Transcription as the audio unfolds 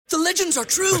The legends are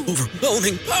true.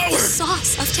 Overwhelming power!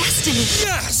 Sauce of destiny.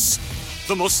 Yes!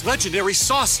 The most legendary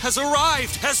sauce has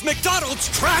arrived as McDonald's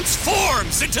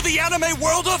transforms into the anime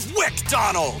world of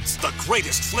WickDonald's. The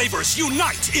greatest flavors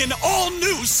unite in all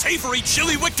new savory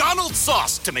chili McDonald's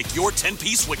sauce to make your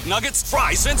 10-piece Wick Nuggets,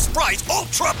 fries, and Sprite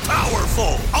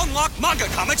ultra-powerful. Unlock manga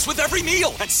comics with every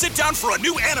meal and sit down for a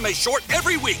new anime short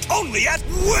every week only at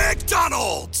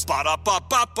WickDonald's.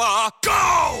 Ba-da-ba-ba-ba,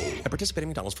 go! At participating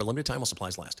McDonald's for a limited time while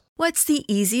supplies last. What's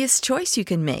the easiest choice you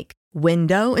can make?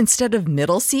 Window instead of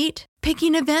middle seat?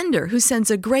 Picking a vendor who sends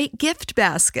a great gift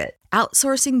basket?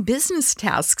 Outsourcing business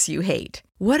tasks you hate?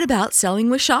 What about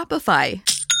selling with Shopify?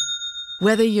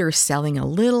 Whether you're selling a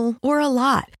little or a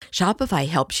lot, Shopify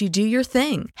helps you do your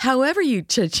thing, however you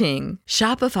cha-ching.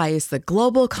 Shopify is the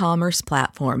global commerce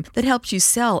platform that helps you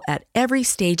sell at every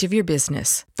stage of your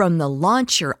business. From the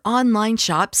launch your online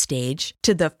shop stage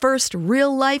to the first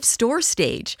real-life store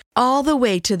stage, all the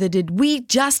way to the did we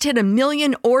just hit 1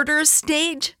 million orders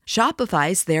stage.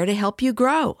 Shopify's there to help you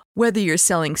grow. Whether you're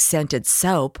selling scented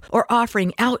soap or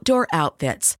offering outdoor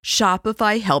outfits,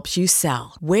 Shopify helps you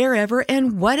sell. Wherever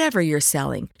and whatever you're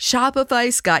selling,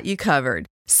 Shopify's got you covered.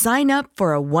 Sign up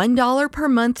for a $1 per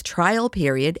month trial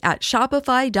period at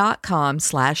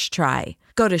shopify.com/try.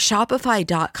 Go to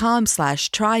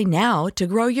shopify.com/try now to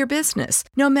grow your business,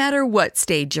 no matter what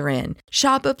stage you're in.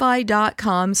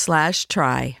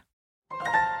 Shopify.com/try.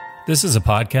 This is a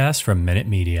podcast from Minute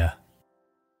Media.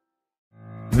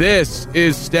 This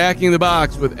is Stacking the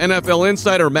Box with NFL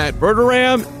insider Matt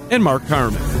Verderame and Mark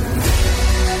Carman.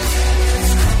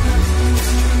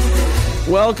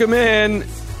 Welcome in.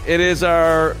 It is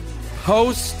our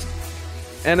post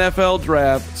NFL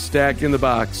draft Stacking the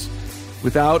Box.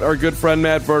 Without our good friend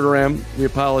Matt Verderame, we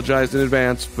apologize in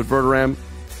advance, but Verderame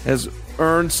has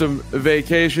earned some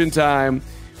vacation time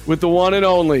with the one and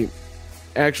only,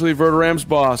 actually Verderame's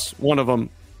boss, one of them.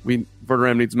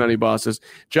 Verderame needs many bosses.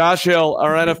 Josh Hill,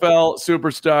 our NFL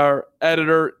superstar,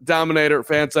 editor, dominator,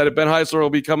 fan side. Ben Heisler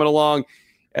will be coming along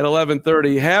at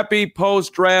 11:30. Happy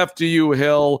post-draft to you,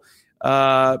 Hill.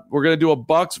 We're going to do a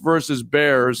Bucs versus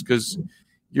Bears because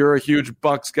you're a huge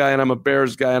Bucs guy and I'm a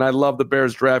Bears guy, and I love the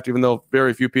Bears draft, even though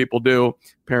very few people do,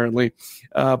 apparently.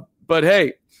 But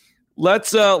hey,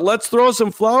 let's throw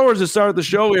some flowers to start the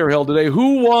show here, Hill, today.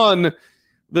 Who won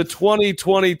the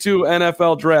 2022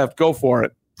 NFL draft? Go for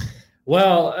it.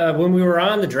 Well, when we were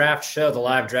on the draft show, the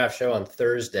live draft show on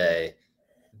Thursday,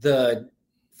 the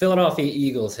Philadelphia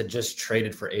Eagles had just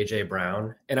traded for A.J.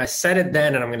 Brown. And I said it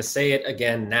then, and I'm going to say it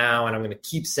again now, and I'm going to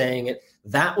keep saying it.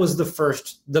 That was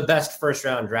the best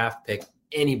first-round draft pick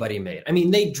anybody made. I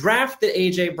mean, they drafted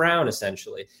A.J. Brown,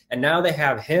 essentially. And now they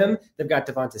have him. They've got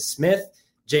Devonta Smith,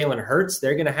 Jalen Hurts.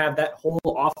 They're going to have that whole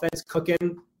offense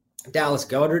cooking. Dallas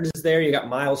Goedert is there. You got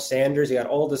Miles Sanders. You got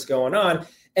all this going on.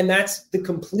 And that's the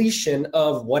completion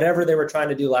of whatever they were trying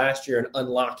to do last year in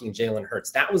unlocking Jalen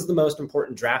Hurts. That was the most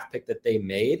important draft pick that they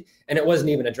made, and it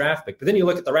wasn't even a draft pick. But then you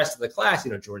look at the rest of the class,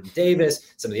 Jordan Davis,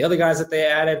 some of the other guys that they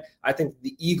added. I think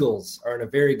the Eagles are in a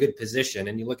very good position,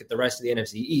 and you look at the rest of the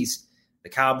NFC East, the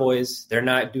Cowboys, they're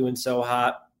not doing so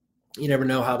hot. You never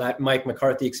know how that Mike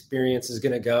McCarthy experience is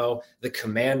going to go. The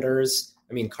Commanders,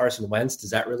 Carson Wentz, does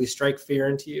that really strike fear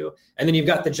into you? And then you've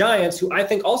got the Giants, who I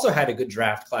think also had a good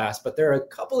draft class, but they're a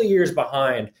couple of years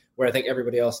behind where I think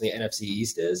everybody else in the NFC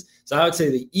East is. So I would say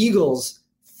the Eagles,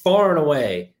 far and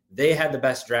away, they had the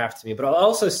best draft to me. But I'll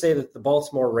also say that the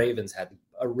Baltimore Ravens had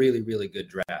a really, really good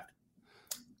draft.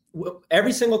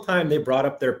 Every single time they brought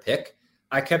up their pick,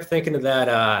 I kept thinking of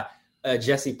that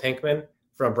Jesse Pinkman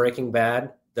from Breaking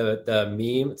Bad. The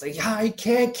meme, it's like, I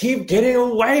can't keep getting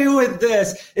away with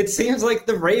this. It seems like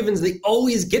the Ravens, they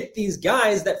always get these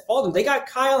guys that fall them. They got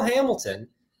Kyle Hamilton,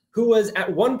 who was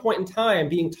at one point in time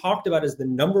being talked about as the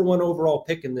number 1 overall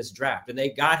pick in this draft, and they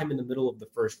got him in the middle of the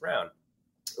first round.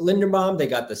 Linderbaum, they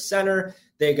got the center.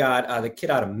 They got the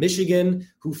kid out of Michigan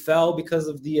who fell because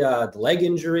of the leg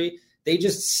injury. They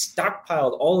just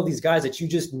stockpiled all of these guys that you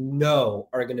just know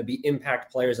are going to be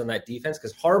impact players on that defense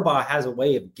because Harbaugh has a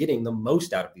way of getting the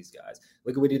most out of these guys.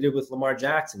 Look at what he did with Lamar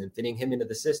Jackson and fitting him into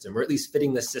the system, or at least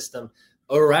fitting the system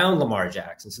around Lamar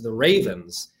Jackson. So the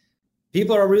Ravens,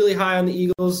 people are really high on the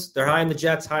Eagles. They're high on the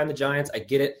Jets, high on the Giants. I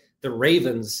get it. The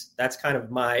Ravens, that's kind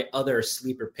of my other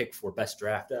sleeper pick for best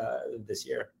draft this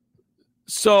year.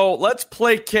 So let's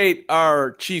placate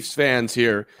our Chiefs fans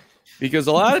here. Because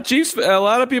a lot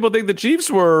of people think the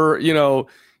Chiefs were,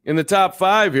 in the top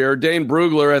 5 here. Dane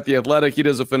Brugler at The Athletic, he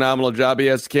does a phenomenal job. He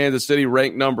has Kansas City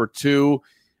ranked number 2.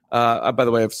 By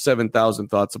the way, I have 7,000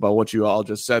 thoughts about what you all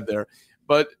just said there.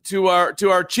 But to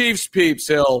our Chiefs peeps,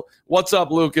 Hill, what's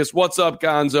up, Lucas? What's up,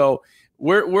 Gonzo?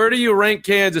 Where do you rank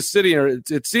Kansas City?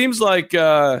 It seems like,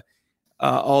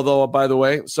 although, by the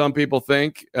way, some people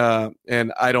think,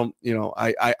 and I don't,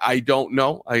 I don't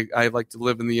know. I like to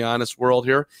live in the honest world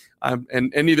here.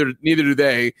 And neither do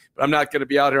they. But I'm not going to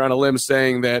be out here on a limb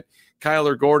saying that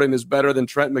Kyler Gordon is better than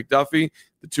Trent McDuffie,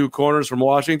 the two corners from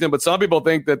Washington. But some people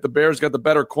think that the Bears got the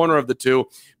better corner of the two.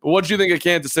 But what did you think of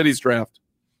Kansas City's draft?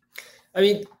 I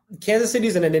mean, Kansas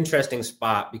City's in an interesting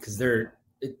spot because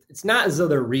it's not as though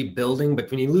they're rebuilding,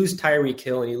 but when you lose Tyreek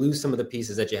Hill and you lose some of the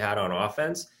pieces that you had on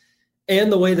offense,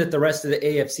 and the way that the rest of the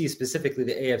AFC, specifically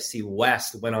the AFC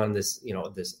West, went on this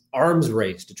arms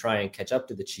race to try and catch up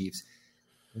to the Chiefs.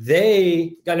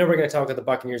 I know we're going to talk about the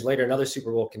Buccaneers later, another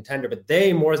Super Bowl contender, but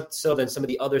they, more so than some of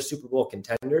the other Super Bowl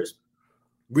contenders,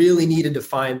 really needed to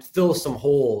fill some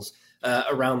holes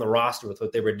around the roster with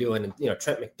what they were doing. And,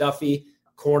 Trent McDuffie,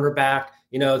 cornerback,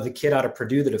 the kid out of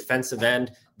Purdue, the defensive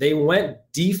end. They went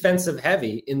defensive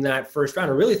heavy in that first round,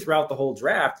 and really throughout the whole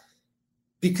draft,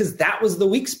 because that was the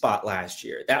weak spot last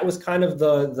year. That was kind of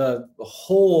the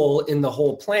hole in the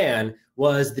whole plan,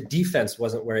 was the defense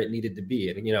wasn't where it needed to be.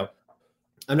 And,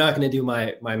 I'm not going to do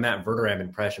my Matt Verderame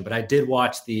impression, but I did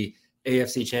watch the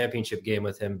AFC Championship game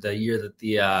with him the year that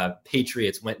the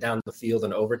Patriots went down the field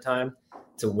in overtime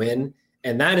to win.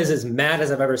 And that is as mad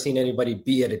as I've ever seen anybody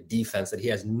be at a defense that he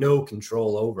has no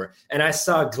control over. And I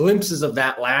saw glimpses of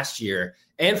that last year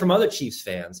and from other Chiefs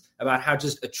fans about how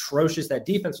just atrocious that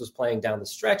defense was playing down the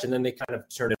stretch. And then they kind of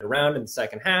turned it around in the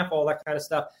second half, all that kind of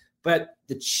stuff. But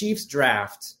the Chiefs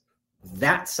draft,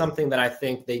 that's something that I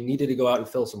think they needed to go out and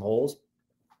fill some holes.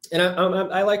 And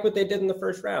I like what they did in the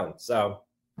first round. So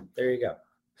there you go.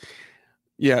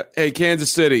 Yeah. Hey,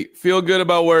 Kansas City, feel good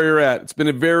about where you're at. It's been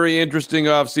a very interesting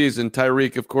offseason.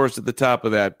 Tyreek, of course, at the top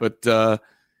of that. But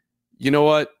you know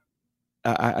what?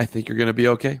 I think you're going to be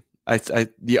okay.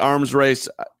 The arms race,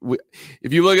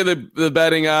 if you look at the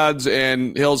betting odds,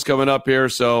 and Hill's coming up here,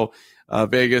 so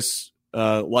Vegas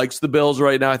likes the Bills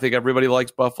right now. I think everybody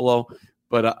likes Buffalo,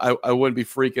 but I wouldn't be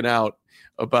freaking out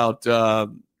about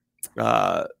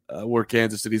where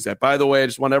Kansas City's at. By the way, I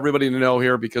just want everybody to know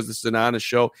here, because this is an honest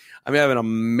show, I'm having a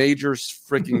major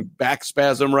freaking back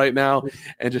spasm right now,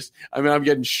 and I'm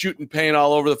getting shooting pain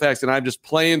all over the facts, and I'm just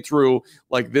playing through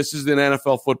like this is an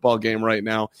NFL football game right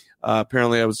now.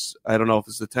 Apparently I don't know if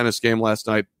it's the tennis game last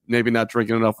night, maybe not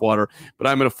drinking enough water, but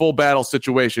I'm in a full battle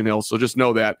situation, Hill, so just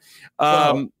know that.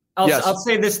 I'll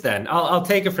say this then. I'll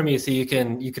take it from you so you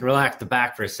can relax the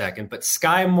back for a second. But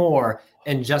Sky Moore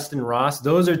and Justin Ross,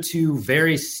 those are two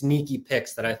very sneaky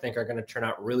picks that I think are going to turn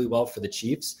out really well for the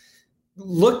Chiefs.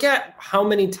 Look at how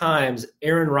many times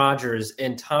Aaron Rodgers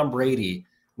and Tom Brady,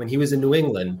 when he was in New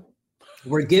England,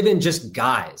 were given just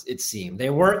guys, it seemed. They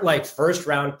weren't like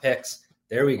first-round picks.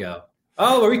 There we go.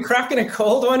 Oh, are we cracking a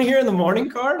cold one here in the morning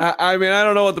car? I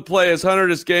don't know what the play is. Hunter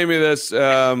just gave me this.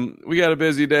 We got a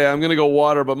busy day. I'm going to go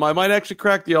water, but I might actually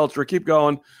crack the Ultra. Keep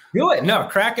going. Do it. No,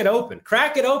 crack it open.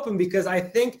 Crack it open, because I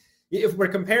think if we're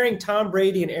comparing Tom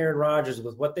Brady and Aaron Rodgers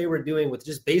with what they were doing with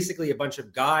just basically a bunch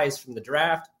of guys from the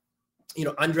draft,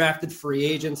 undrafted free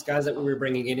agents, guys that we were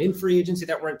bringing in free agency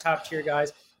that weren't top-tier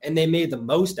guys, and they made the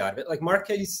most out of it. Like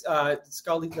Marquez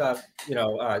Scully,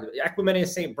 Equimania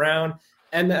St. Brown,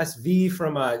 MSV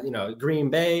from Green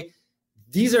Bay.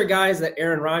 These are guys that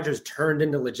Aaron Rodgers turned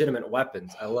into legitimate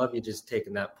weapons. I love you just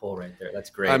taking that pull right there. That's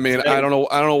great. I don't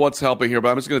know what's helping here, but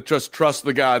I'm just going to trust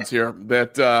the gods here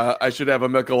that I should have a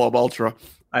Michelob Ultra.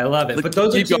 I love it. But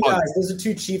those are two guys. Those are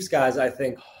two Chiefs guys, I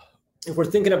think. If we're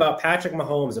thinking about Patrick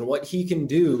Mahomes and what he can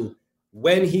do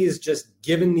when he's just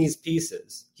given these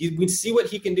pieces, we see what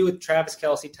he can do with Travis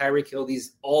Kelce, Tyreek Hill,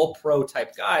 these all-pro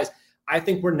type guys. I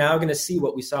think we're now going to see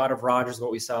what we saw out of Rodgers,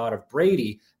 what we saw out of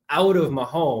Brady, out of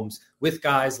Mahomes, with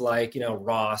guys like,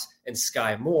 Ross and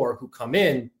Sky Moore, who come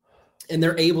in and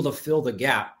they're able to fill the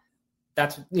gap.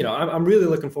 That's, I'm really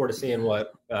looking forward to seeing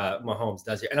what Mahomes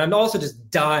does here. And I'm also just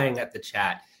dying at the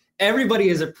chat. Everybody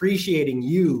is appreciating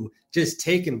you just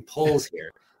taking polls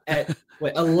here at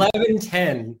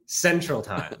 11:10 Central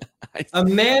Time. A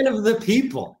man of the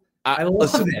people. I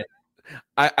love it.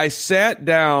 I sat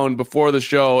down before the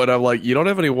show and I'm like, you don't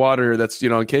have any water here. That's,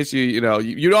 in case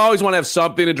you always want to have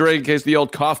something to drink in case the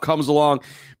old cough comes along.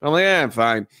 But I'm like, I'm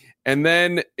fine. And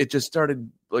then it just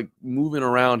started like moving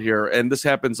around here. And this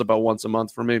happens about once a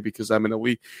month for me because I'm an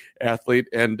elite athlete,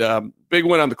 and big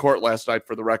win on the court last night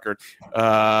for the record,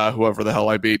 whoever the hell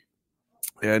I beat.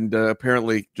 And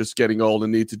apparently just getting old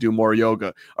and need to do more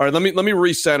yoga. All right, let me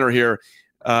recenter here.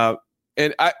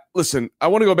 And I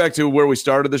want to go back to where we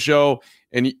started the show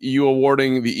and you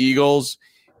awarding the Eagles.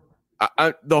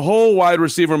 the whole wide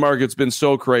receiver market's been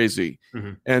so crazy.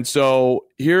 Mm-hmm. And so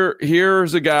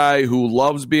here's a guy who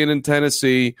loves being in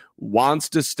Tennessee, wants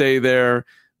to stay there,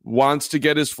 wants to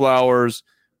get his flowers.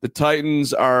 The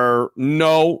Titans are,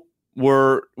 no,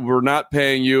 we're not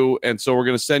paying you, and so we're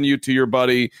going to send you to your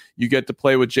buddy. You get to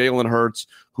play with Jalen Hurts,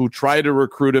 who tried to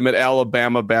recruit him at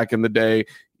Alabama back in the day,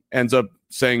 ends up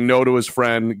saying no to his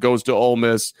friend, goes to Ole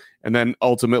Miss, and then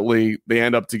ultimately they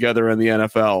end up together in the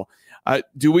NFL.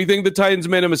 Do we think the Titans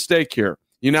made a mistake here?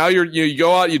 You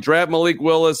go out, you draft Malik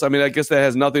Willis. I mean, I guess that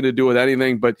has nothing to do with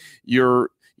anything, but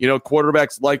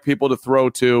quarterbacks like people to throw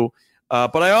to.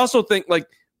 But I also think like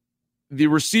the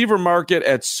receiver market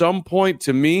at some point,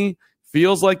 to me,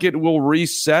 feels like it will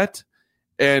reset,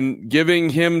 and giving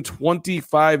him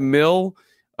 $25 million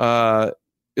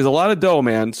is a lot of dough,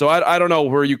 man. So I don't know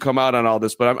where you come out on all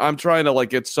this, but I'm trying to like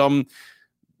get some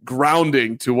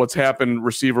grounding to what's happened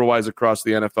receiver-wise across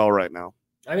the NFL right now.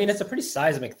 I mean, it's a pretty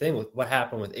seismic thing with what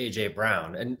happened with A.J.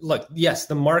 Brown. And look, yes,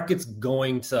 the market's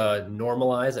going to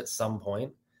normalize at some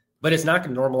point, but it's not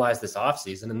going to normalize this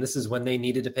offseason. And this is when they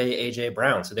needed to pay A.J.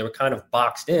 Brown. So they were kind of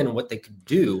boxed in what they could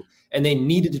do, and they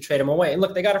needed to trade him away. And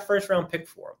look, they got a first-round pick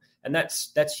for him, and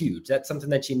that's huge. That's something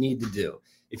that you need to do.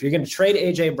 If you're going to trade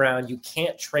A.J. Brown, you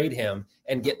can't trade him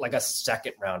and get like a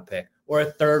second-round pick or a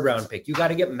third-round pick. You got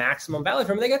to get maximum value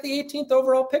from him. They got the 18th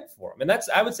overall pick for him, and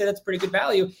I would say that's pretty good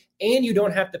value. And you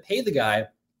don't have to pay the guy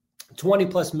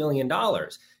 $20+ million.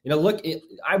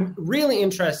 I'm really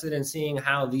interested in seeing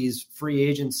how these free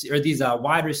agency or these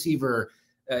wide receiver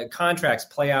contracts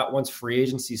play out once free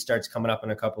agency starts coming up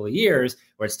in a couple of years,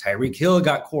 where it's Tyreek Hill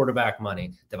got quarterback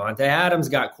money, Devontae Adams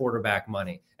got quarterback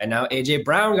money, and now A.J.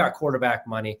 Brown got quarterback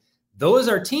money. Those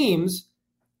are teams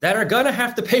that are going to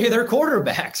have to pay their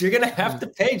quarterbacks. You're going to have to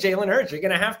pay Jalen Hurts. You're going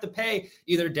to have to pay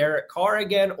either Derek Carr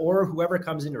again or whoever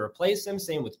comes in to replace him.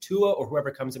 Same with Tua, or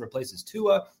whoever comes in and replaces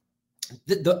Tua.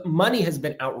 The money has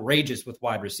been outrageous with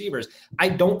wide receivers. I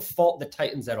don't fault the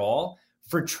Titans at all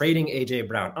for trading A.J.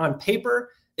 Brown. On paper,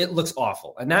 it looks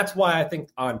awful. And that's why I think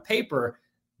on paper,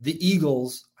 the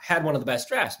Eagles had one of the best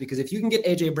drafts, because if you can get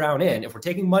A.J. Brown in, if we're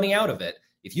taking money out of it,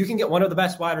 if you can get one of the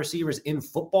best wide receivers in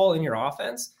football in your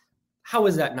offense, how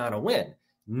is that not a win?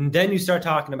 Then you start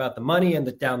talking about the money and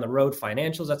the down the road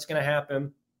financials that's going to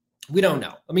happen. We don't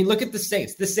know. I mean, look at the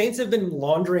Saints. The Saints have been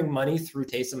laundering money through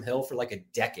Taysom Hill for like a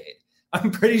decade. I'm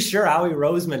pretty sure Howie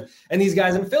Roseman and these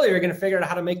guys in Philly are going to figure out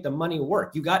how to make the money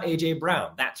work. You got A.J.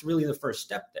 Brown. That's really the first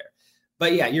step there.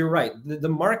 But yeah, you're right. The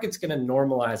market's going to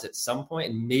normalize at some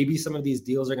point, and maybe some of these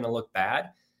deals are going to look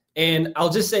bad. And I'll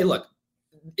just say, look,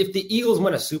 if the Eagles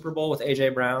win a Super Bowl with A.J.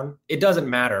 Brown, it doesn't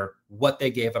matter what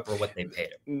they gave up or what they paid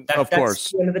him. Of course.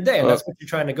 That's the end of the day, and that's what you're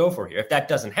trying to go for here. If that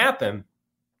doesn't happen,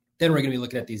 then we're going to be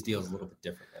looking at these deals a little bit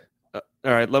differently.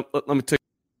 All right, let me take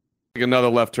another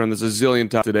left turn. There's a zillion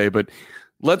times today, but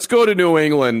let's go to New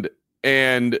England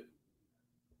and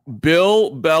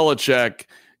Bill Belichick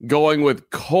going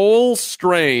with Cole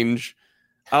Strange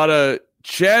out of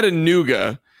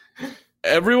Chattanooga.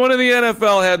 Everyone in the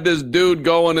NFL had this dude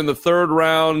going in the third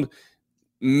round,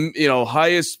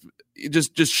 highest,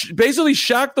 just basically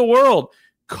shocked the world.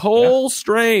 Cole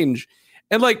Strange.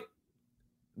 And like,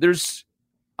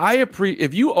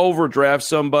 if you overdraft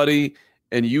somebody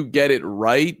and you get it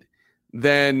right,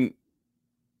 then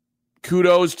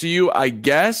kudos to you, I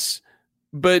guess.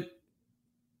 But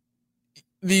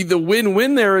the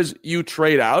win-win there is you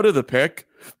trade out of the pick,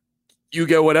 you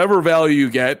get whatever value you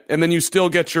get, and then you still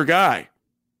get your guy.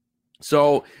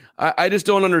 So I just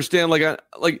don't understand. Like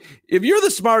if you're the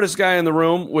smartest guy in the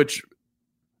room, which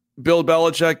Bill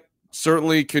Belichick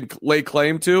certainly could lay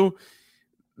claim to,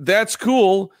 that's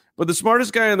cool. But the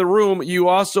smartest guy in the room, you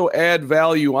also add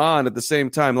value on at the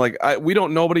same time. Like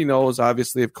nobody knows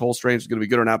obviously if Cole Strange is going to be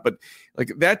good or not. But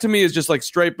like that to me is just like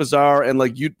straight bizarre, and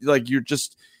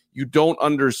you don't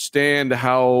understand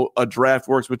how a draft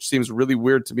works, which seems really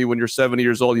weird to me when you're 70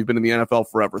 years old. You've been in the NFL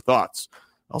forever. Thoughts?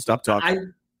 I'll stop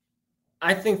talking.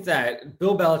 I think that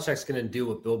Bill Belichick's going to do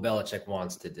what Bill Belichick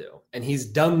wants to do. And he's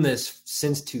done this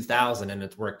since 2000, and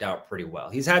it's worked out pretty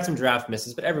well. He's had some draft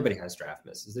misses, but everybody has draft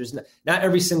misses. There's not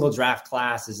every single draft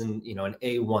class is an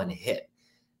A1 hit.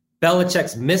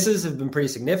 Belichick's misses have been pretty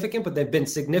significant, but they've been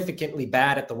significantly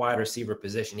bad at the wide receiver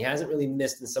position. He hasn't really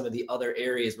missed in some of the other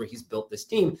areas where he's built this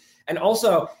team. And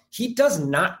also, he does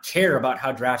not care about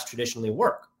how drafts traditionally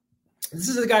work. This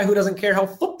is a guy who doesn't care how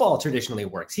football traditionally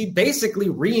works. He basically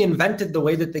reinvented the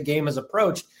way that the game is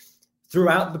approached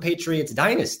throughout the Patriots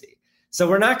dynasty. So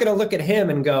we're not going to look at him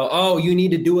and go, oh, you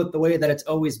need to do it the way that it's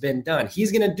always been done. He's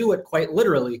going to do it quite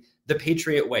literally the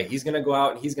Patriot way. He's going to go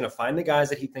out and he's going to find the guys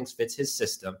that he thinks fits his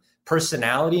system,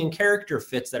 personality and character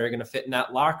fits that are going to fit in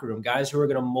that locker room, guys who are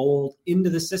going to mold into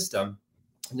the system,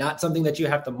 not something that you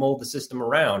have to mold the system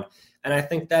around. And I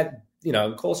think that,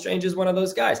 Cole Strange is one of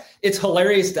those guys. It's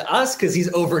hilarious to us because he's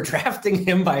overdrafting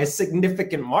him by a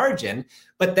significant margin.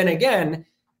 But then again,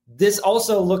 this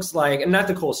also looks like, and not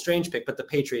the Cole Strange pick, but the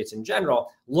Patriots in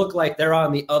general, look like they're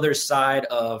on the other side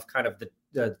of kind of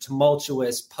the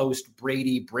tumultuous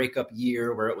post-Brady breakup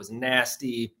year where it was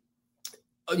nasty.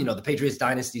 The Patriots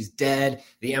dynasty's dead.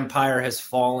 The empire has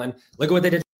fallen. Look at what they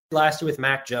did last year with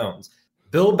Mac Jones.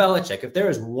 Bill Belichick, if there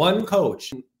is one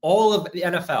coach in all of the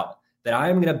NFL that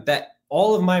I'm going to bet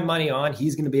all of my money on,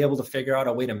 he's going to be able to figure out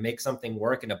a way to make something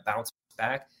work and to bounce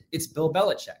back, it's Bill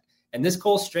Belichick. And this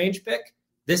Cole Strange pick,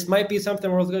 this might be something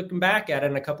we're looking back at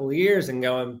in a couple of years and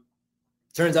going,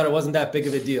 turns out it wasn't that big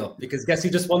of a deal because guess who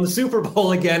just won the Super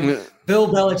Bowl again? Bill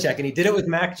Belichick. And he did it with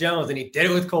Mac Jones and he did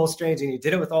it with Cole Strange and he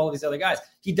did it with all of these other guys.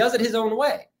 He does it his own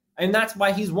way. And that's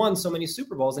why he's won so many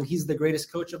Super Bowls and he's the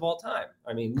greatest coach of all time.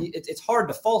 I mean, it's hard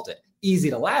to fault it. Easy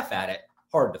to laugh at it,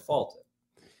 hard to fault it.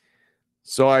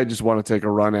 So I just want to take a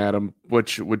run at him,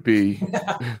 which would be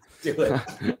Do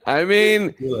it. I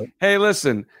mean, hey,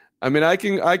 listen, I mean, I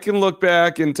can look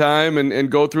back in time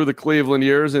and go through the Cleveland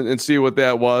years and see what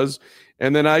that was.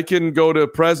 And then I can go to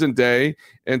present day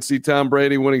and see Tom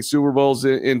Brady winning Super Bowls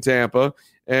in Tampa.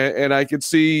 And I could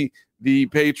see the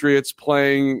Patriots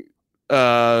playing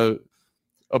a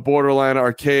borderline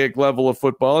archaic level of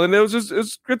football. And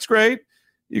it's great.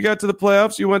 You got to the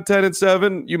playoffs. You went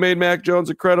 10-7. You made Mac Jones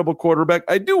a credible quarterback.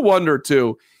 I do wonder,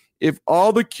 too, if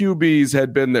all the QBs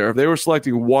had been there, if they were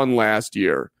selecting one last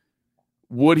year,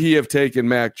 would he have taken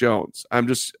Mac Jones?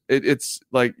 It's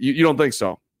like, you don't think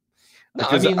so? No,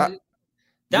 I mean,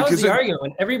 that was the argument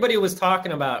when everybody was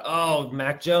talking about, oh,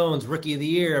 Mac Jones, rookie of the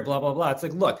year, blah, blah, blah. It's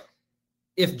like, look,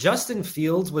 if Justin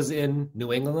Fields was in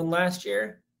New England last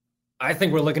year, I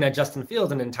think we're looking at Justin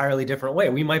Fields in an entirely different way.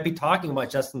 We might be talking about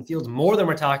Justin Fields more than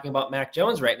we're talking about Mac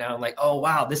Jones right now. I'm like, oh,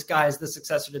 wow, this guy is the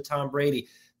successor to Tom Brady.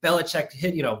 Belichick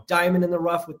hit, diamond in the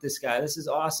rough with this guy. This is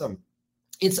awesome.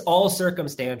 It's all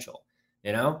circumstantial,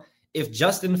 If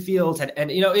Justin Fields had,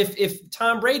 and, if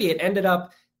Tom Brady had ended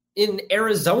up in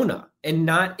Arizona and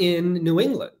not in New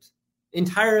England,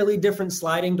 entirely different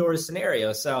sliding doors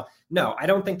scenario. So, no, I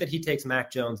don't think that he takes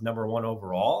Mac Jones number one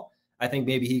overall. I think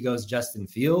maybe he goes Justin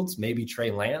Fields, maybe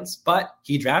Trey Lance, but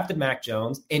he drafted Mac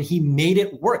Jones and he made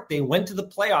it work. They went to the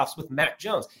playoffs with Mac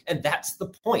Jones, and that's the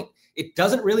point. It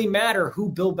doesn't really matter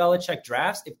who Bill Belichick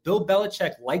drafts. If Bill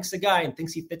Belichick likes a guy and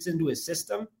thinks he fits into his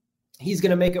system, he's going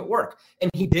to make it work.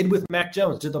 And he did with Mac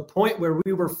Jones to the point where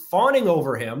we were fawning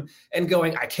over him and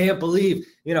going, I can't believe,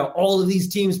 all of these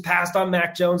teams passed on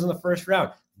Mac Jones in the first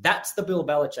round. That's the Bill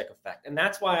Belichick effect. And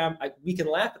that's why we can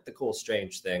laugh at the Cole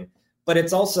Strange thing. But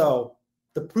it's also,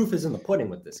 the proof is in the pudding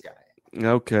with this guy.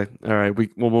 Okay. All right.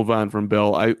 We'll move on from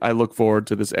Bill. I look forward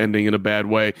to this ending in a bad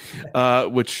way,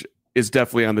 which is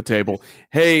definitely on the table.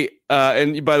 Hey,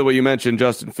 and by the way, you mentioned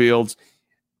Justin Fields.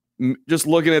 Just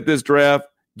looking at this draft,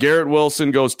 Garrett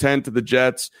Wilson goes 10 to the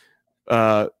Jets.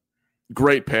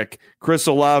 Great pick. Chris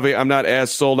Olave, I'm not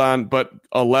as sold on, but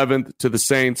 11th to the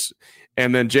Saints.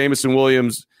 And then Jameson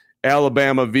Williams,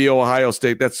 Alabama via Ohio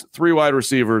State. That's 3 wide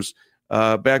receivers.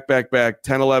 Back, 10,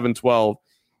 11, 12.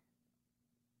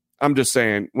 I'm just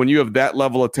saying, when you have that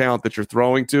level of talent that you're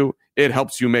throwing to, it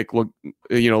helps you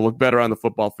look better on the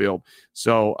football field.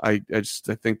 So I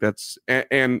think that's,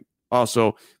 and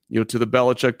also, to the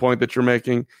Belichick point that you're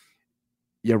making,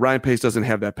 Ryan Pace doesn't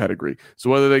have that pedigree. So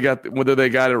whether they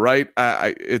got it right,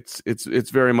 it's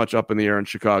very much up in the air in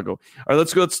Chicago. All right,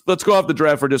 let's go off the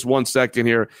draft for just 1 second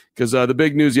here, because the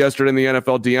big news yesterday in the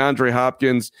NFL: DeAndre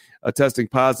Hopkins testing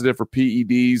positive for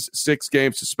PEDs,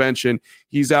 6-game suspension.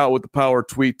 He's out with the power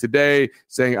tweet today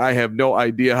saying, "I have no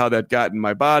idea how that got in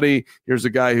my body." Here's a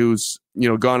guy who's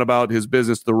gone about his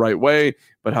business the right way,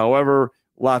 but however,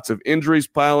 lots of injuries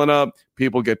piling up.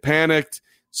 People get panicked.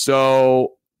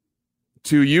 So,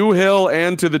 to you, Hill,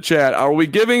 and to the chat, are we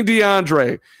giving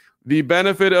DeAndre the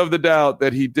benefit of the doubt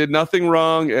that he did nothing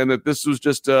wrong and that this was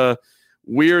just a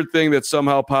weird thing that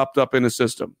somehow popped up in his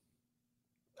system?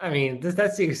 I mean,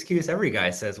 that's the excuse every guy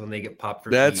says when they get popped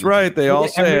for That's right. They all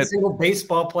say every it. Single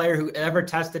baseball player who ever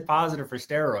tested positive for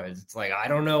steroids. It's like, I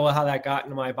don't know how that got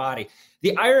into my body.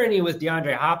 The irony with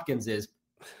DeAndre Hopkins is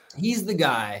he's the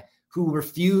guy who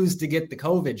refused to get the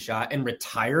COVID shot and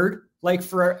retired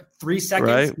for 3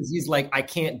 seconds because he's like, I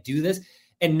can't do this.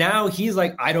 And now he's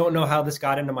like, I don't know how this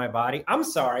got into my body. I'm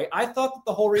sorry. I thought that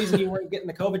the whole reason you weren't getting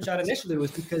the COVID shot initially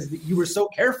was because you were so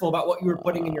careful about what you were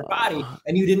putting in your body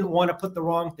and you didn't want to put the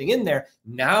wrong thing in there.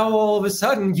 Now, all of a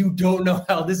sudden, you don't know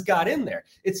how this got in there.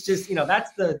 It's just,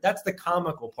 that's the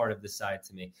comical part of this side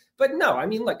to me. But no, I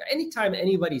mean, look, anytime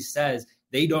anybody says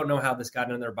they don't know how this got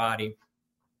in their body,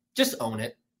 just own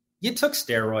it. You took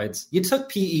steroids. You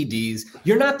took PEDs.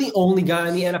 You're not the only guy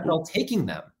in the NFL taking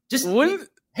them. Just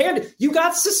you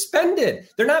got suspended.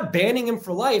 They're not banning him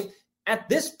for life. At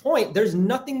this point, there's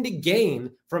nothing to gain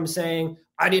from saying,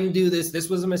 I didn't do this. This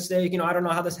was a mistake. I don't know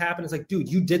how this happened. It's like, dude,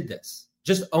 you did this.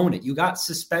 Just own it. You got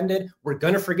suspended. We're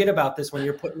going to forget about this when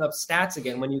you're putting up stats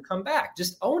again when you come back.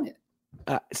 Just own it.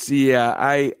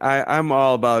 I'm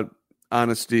all about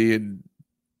honesty and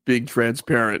being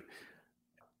transparent.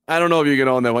 I don't know if you can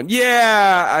own that one.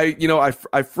 Yeah,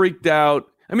 I freaked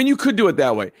out. I mean, you could do it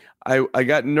that way. I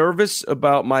got nervous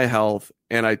about my health,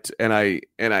 and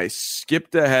I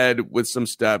skipped ahead with some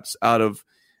steps out of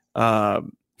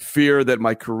fear that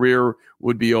my career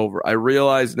would be over. I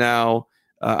realize now,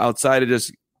 outside of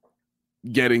just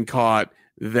getting caught,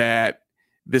 that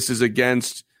this is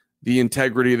against the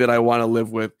integrity that I want to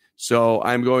live with. So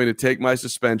I'm going to take my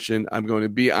suspension. I'm going to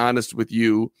be honest with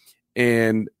you,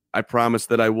 and I promise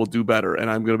that I will do better.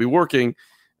 And I'm going to be working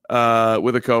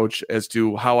with a coach as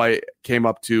to how I came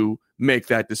up to make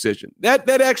that decision. That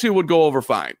actually would go over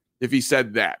fine if he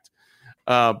said that.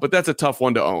 But that's a tough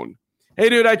one to own. Hey,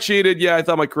 dude, I cheated. Yeah, I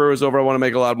thought my career was over. I want to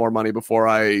make a lot more money before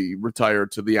I retire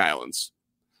to the islands.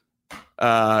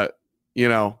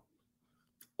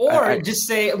 Or just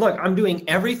say, look, I'm doing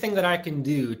everything that I can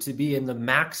do to be in the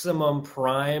maximum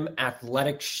prime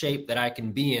athletic shape that I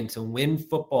can be in to win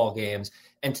football games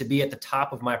and to be at the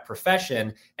top of my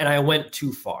profession, and I went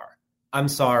too far. I'm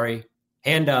sorry.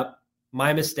 Hand up.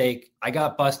 My mistake. I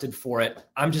got busted for it.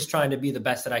 I'm just trying to be the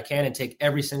best that I can and take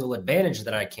every single advantage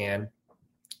that I can.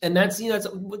 And that's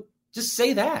just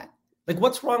say that. Like,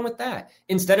 what's wrong with that?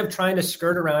 Instead of trying to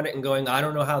skirt around it and going, I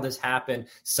don't know how this happened.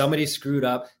 Somebody screwed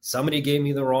up. Somebody gave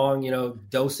me the wrong,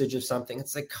 dosage of something.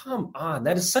 It's like, come on.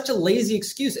 That is such a lazy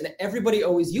excuse, and everybody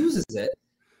always uses it.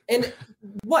 And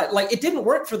what? Like, it didn't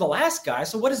work for the last guy.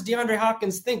 So what does DeAndre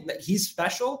Hopkins think? That he's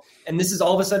special? And this is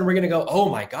all of a sudden we're going to go, oh,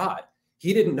 my God.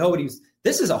 He didn't know what he was.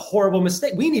 This is a horrible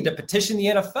mistake. We need to petition the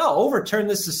NFL, overturn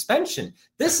this suspension.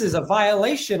 This is a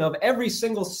violation of every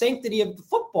single sanctity of the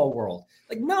football world.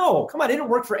 Like, no, come on. It didn't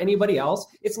work for anybody else.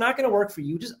 It's not going to work for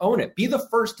you. Just own it. Be the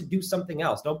first to do something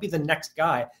else. Don't be the next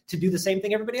guy to do the same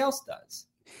thing everybody else does.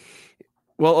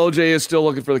 Well, OJ is still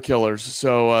looking for the killers,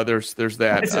 so there's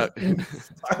that.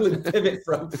 I would pivot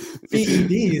from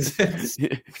PEDs.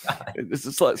 It's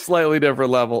a slightly different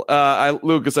level.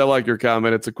 Lucas, I like your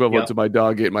comment. It's equivalent to my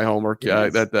dog ate my homework.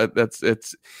 That's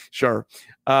it's sure.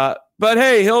 But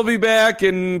hey, he'll be back,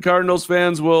 and Cardinals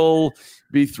fans will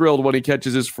be thrilled when he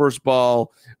catches his first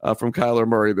ball from Kyler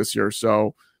Murray this year.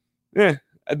 So,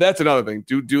 that's another thing.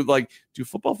 Do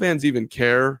football fans even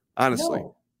care? Honestly.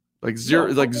 No. Like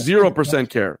 0%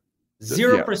 care.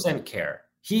 0% care.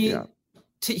 He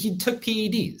took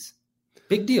PEDs.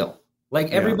 Big deal.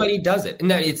 Like, everybody does it. And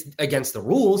that it's against the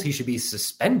rules. He should be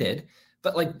suspended.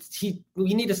 But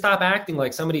we need to stop acting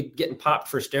like somebody getting popped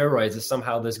for steroids is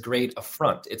somehow this great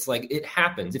affront. It's like, it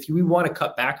happens. If we want to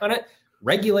cut back on it,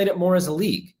 regulate it more as a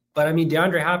league. But I mean,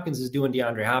 DeAndre Hopkins is doing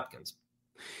DeAndre Hopkins.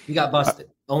 He got busted.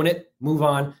 Own it. Move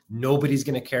on. Nobody's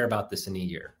going to care about this in a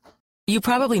year. You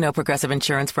probably know Progressive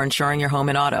Insurance for insuring your home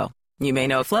and auto. You may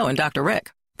know Flo and Dr.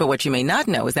 Rick. But what you may not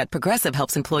know is that Progressive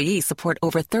helps employees support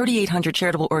over 3,800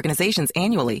 charitable organizations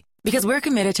annually, because we're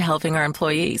committed to helping our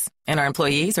employees, and our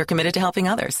employees are committed to helping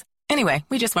others. Anyway,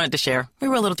 we just wanted to share. We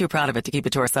were a little too proud of it to keep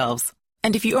it to ourselves.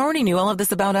 And if you already knew all of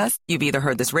this about us, you've either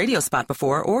heard this radio spot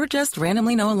before or just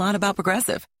randomly know a lot about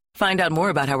Progressive. Find out more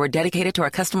about how we're dedicated to our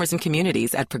customers and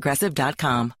communities at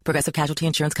Progressive.com. Progressive Casualty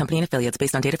Insurance Company and Affiliates,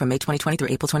 based on data from May 2020 through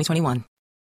April 2021.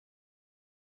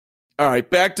 All right,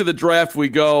 back to the draft we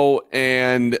go,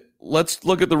 and let's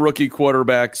look at the rookie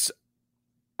quarterbacks.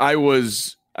 I've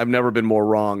never been more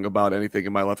wrong about anything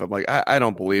in my life. I'm like, I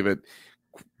don't believe it.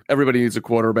 Everybody needs a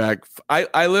quarterback.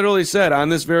 I literally said on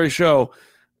this very show,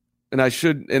 and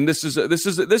this is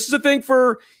a thing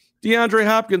for DeAndre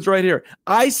Hopkins right here.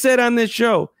 I said on this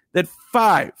show that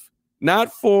 5,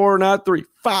 not 4, not 3,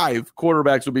 5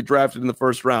 quarterbacks will be drafted in the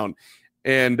first round.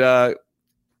 And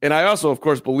I also, of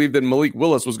course, believed that Malik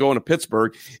Willis was going to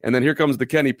Pittsburgh. And then here comes the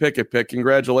Kenny Pickett pick.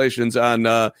 Congratulations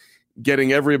on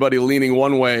getting everybody leaning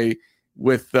one way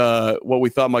with what we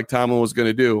thought Mike Tomlin was going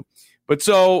to do. But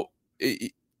so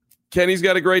Kenny's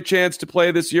got a great chance to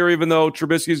play this year, even though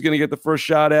Trubisky's going to get the first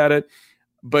shot at it.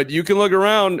 But you can look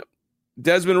around.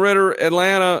 Desmond Ridder,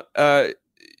 Atlanta,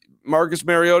 Marcus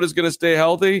Mariota is going to stay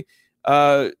healthy.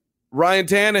 Ryan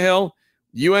Tannehill,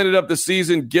 you ended up the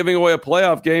season giving away a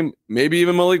playoff game. Maybe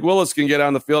even Malik Willis can get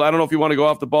on the field. I don't know if you want to go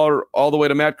off the ball or all the way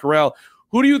to Matt Corral.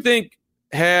 Who do you think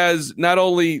has not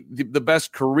only the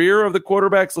best career of the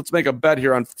quarterbacks? Let's make a bet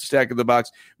here on Stacking the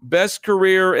Box. Best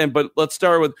career, but let's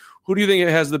start with who do you think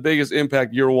has the biggest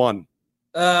impact year one?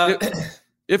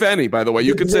 If any, by the way,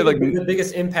 you could say like the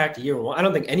biggest impact year one. I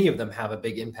don't think any of them have a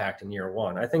big impact in year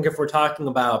one. I think if we're talking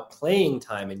about playing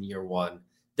time in year one,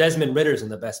 Desmond Ridder's in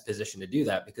the best position to do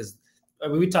that because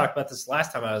we talked about this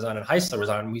last time I was on and Heisler was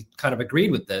on, and we kind of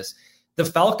agreed with this. The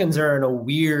Falcons are in a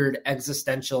weird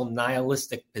existential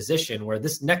nihilistic position where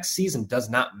this next season does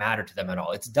not matter to them at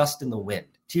all. It's dust in the wind,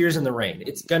 tears in the rain.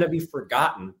 It's going to be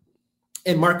forgotten.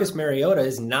 And Marcus Mariota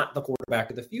is not the quarterback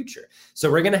of the future.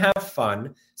 So we're going to have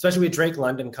fun, especially with Drake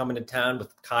London coming to town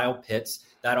with Kyle Pitts.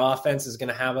 That offense is going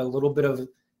to have a little bit of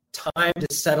time to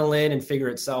settle in and figure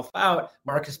itself out.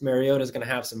 Marcus Mariota is going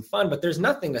to have some fun, but there's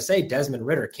nothing to say Desmond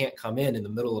Ridder can't come in the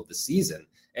middle of the season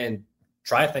and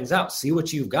try things out, see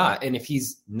what you've got. And if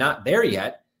he's not there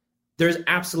yet, there's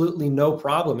absolutely no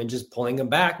problem in just pulling him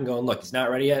back and going, look, he's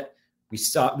not ready yet. We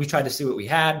tried to see what we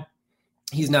had.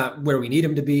 He's not where we need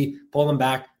him to be. Pull him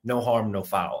back. No harm, no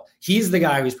foul. He's the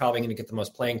guy who's probably going to get the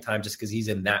most playing time just because he's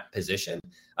in that position.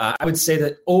 I would say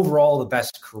that overall the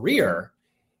best career,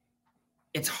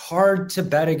 it's hard to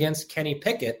bet against Kenny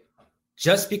Pickett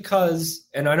just because,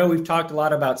 and I know we've talked a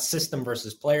lot about system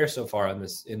versus player so far in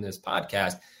this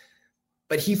podcast,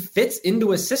 but he fits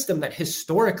into a system that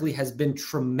historically has been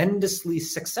tremendously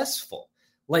successful.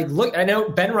 Like, look, I know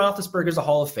Ben Roethlisberger is a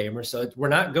Hall of Famer, so we're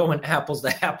not going apples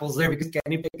to apples there because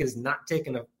Kenny Pickett has not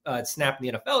taken a snap in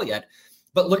the NFL yet.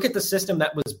 But look at the system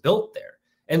that was built there.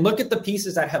 And look at the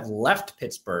pieces that have left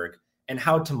Pittsburgh and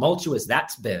how tumultuous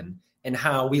that's been and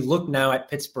how we look now at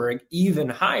Pittsburgh even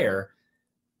higher,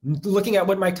 looking at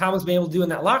what Mike Tomlin's been able to do in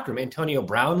that locker room. Antonio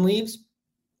Brown leaves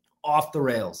off the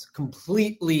rails,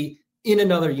 completely in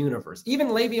another universe. Even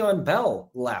Le'Veon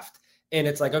Bell left. And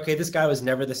it's like, okay, this guy was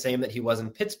never the same that he was in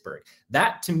Pittsburgh.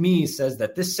 That, to me, says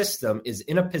that this system is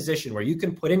in a position where you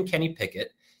can put in Kenny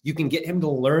Pickett, you can get him to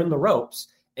learn the ropes,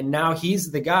 and now he's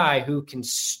the guy who can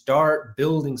start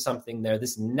building something there,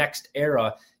 this next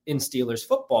era in Steelers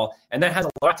football. And that has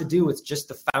a lot to do with just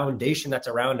the foundation that's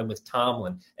around him with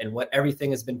Tomlin and what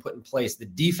everything has been put in place. The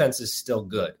defense is still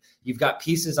good. You've got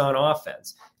pieces on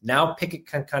offense. Now Pickett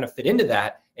can kind of fit into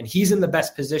that, and he's in the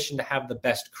best position to have the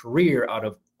best career out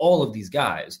of all of these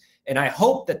guys. And I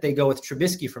hope that they go with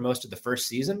Trubisky for most of the first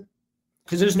season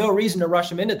because there's no reason to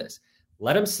rush him into this.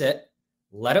 Let him sit,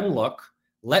 let him look,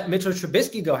 let Mitchell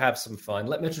Trubisky go have some fun,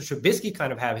 let Mitchell Trubisky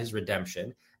kind of have his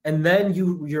redemption. And then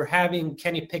you're having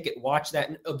Kenny Pickett watch that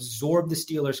and absorb the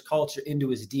Steelers culture into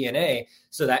his DNA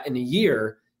so that in a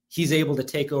year he's able to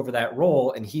take over that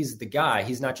role and he's the guy.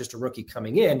 He's not just a rookie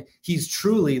coming in. He's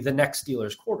truly the next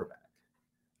Steelers quarterback.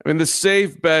 I mean, the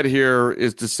safe bet here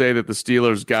is to say that the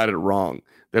Steelers got it wrong,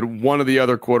 that one of the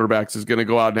other quarterbacks is going to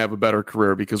go out and have a better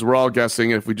career because we're all guessing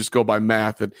if we just go by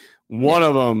math that one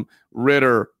of them,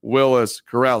 Ridder, Willis,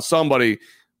 Corral, somebody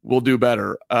will do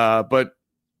better. But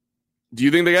do you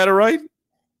think they got it right?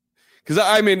 Because,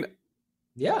 I mean,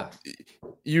 yeah,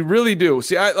 you really do.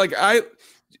 See,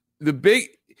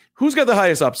 who's got the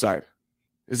highest upside?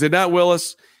 Is it not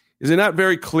Willis? Is it not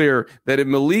very clear that if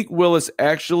Malik Willis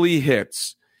actually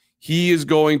hits, he is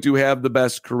going to have the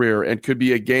best career and could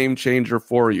be a game changer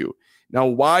for you? Now,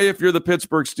 why, if you're the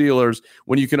Pittsburgh Steelers,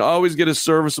 when you can always get a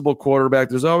serviceable quarterback,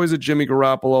 there's always a Jimmy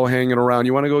Garoppolo hanging around.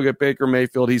 You want to go get Baker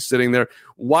Mayfield, he's sitting there.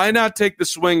 Why not take the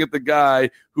swing at the guy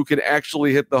who can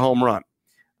actually hit the home run?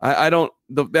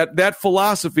 That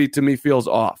philosophy to me feels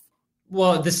off.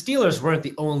 Well, the Steelers weren't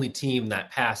the only team that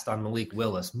passed on Malik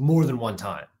Willis more than one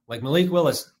time. Like, Malik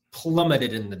Willis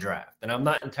plummeted in the draft, and I'm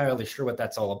not entirely sure what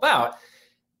that's all about.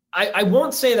 I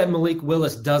won't say that Malik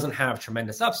Willis doesn't have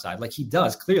tremendous upside. Like, he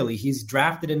does. Clearly, he's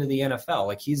drafted into the NFL.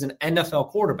 Like, he's an NFL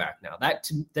quarterback now.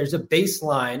 There's a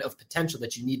baseline of potential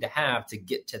that you need to have to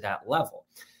get to that level.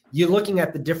 You're looking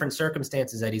at the different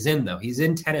circumstances that he's in, though. He's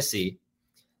in Tennessee,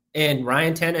 and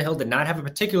Ryan Tannehill did not have a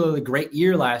particularly great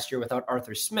year last year without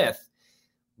Arthur Smith.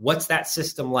 What's that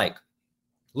system like?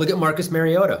 Look at Marcus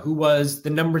Mariota, who was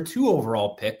the number 2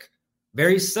 overall pick,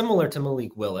 very similar to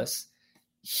Malik Willis.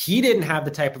 He didn't have the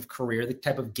type of career, the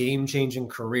type of game-changing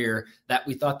career that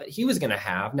we thought that he was going to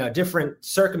have. Now, different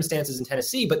circumstances in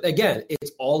Tennessee, but again,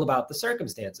 it's all about the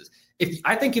circumstances.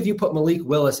 I think if you put Malik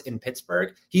Willis in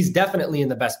Pittsburgh, he's definitely in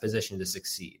the best position to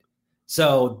succeed.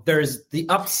 So there's the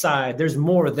upside. There's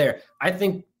more there. I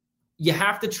think you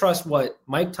have to trust what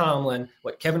Mike Tomlin,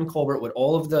 what Kevin Colbert, what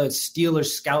all of the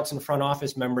Steelers scouts and front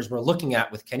office members were looking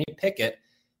at with Kenny Pickett,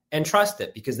 and trust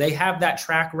it, because they have that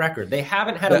track record. They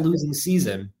haven't had a losing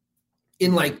season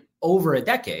in like over a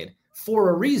decade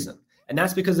for a reason. And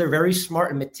that's because they're very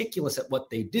smart and meticulous at what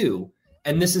they do.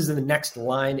 And this is the next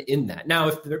line in that.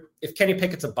 Now, if Kenny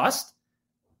Pickett's a bust,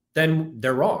 then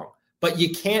they're wrong. But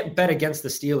you can't bet against the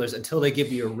Steelers until they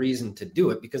give you a reason to do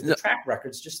it, because the track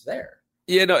record's just there.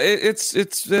 Yeah, no, it's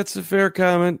that's a fair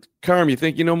comment. Carm, you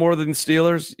think you know more than the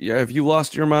Steelers? Yeah, have you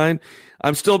lost your mind?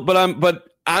 I'm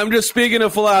just speaking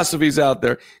of philosophies out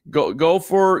there. Go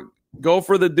for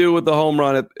the dude with the home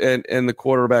run and the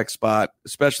quarterback spot,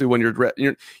 especially when you're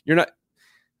not.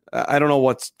 I don't know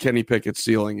what Kenny Pickett's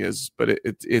ceiling is, but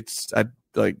it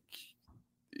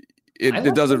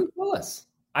doesn't. Willis.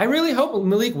 I really hope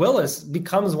Malik Willis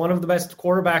becomes one of the best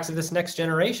quarterbacks of this next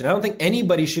generation. I don't think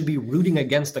anybody should be rooting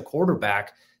against a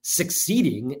quarterback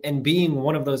succeeding and being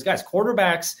one of those guys.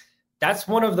 Quarterbacks, that's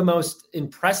one of the most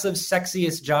impressive,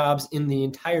 sexiest jobs in the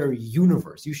entire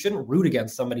universe. You shouldn't root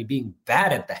against somebody being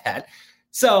bad at that.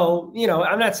 So,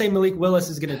 I'm not saying Malik Willis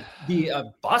is going to be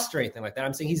a bust or anything like that.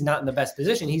 I'm saying he's not in the best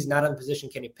position. He's not in the position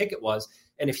Kenny Pickett was.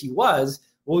 And if he was,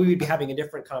 well, we would be having a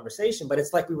different conversation. But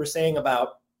it's like we were saying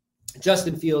about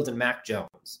Justin Fields and Mac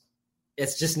Jones.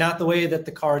 It's just not the way that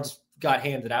the cards got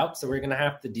handed out. So we're going to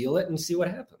have to deal it and see what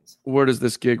happens. Where does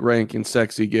this gig rank in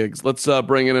sexy gigs? Let's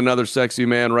bring in another sexy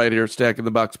man right here. Stacking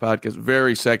the Box podcast.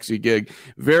 Very sexy gig.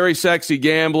 Very sexy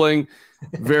gambling.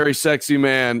 Very sexy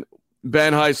man.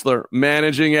 Ben Heisler,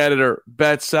 managing editor,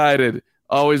 Bet-sided,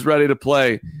 always ready to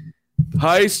play.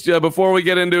 Heist, before we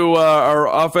get into our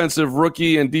offensive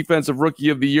rookie and defensive rookie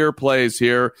of the year plays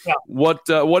here, what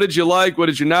did you like? What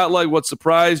did you not like? What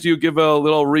surprised you? Give a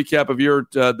little recap of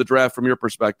the draft from your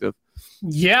perspective.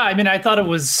 Yeah, I mean, I thought it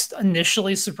was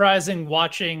initially surprising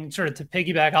watching, sort of to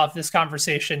piggyback off this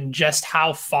conversation, just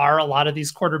how far a lot of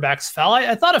these quarterbacks fell.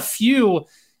 I thought a few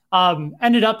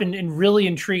ended up in really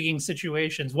intriguing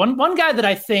situations. One guy that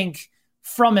I think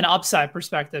from an upside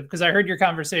perspective, because I heard your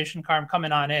conversation, Carm,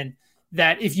 coming on in,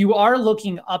 that if you are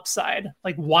looking upside,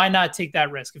 like why not take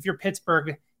that risk? If you're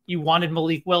Pittsburgh, you wanted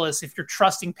Malik Willis. If you're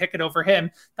trusting Pickett over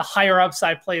him, the higher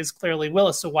upside play is clearly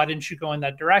Willis. So why didn't you go in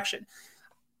that direction?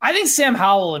 I think Sam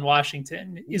Howell in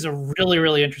Washington is a really,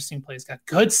 really interesting play. He's got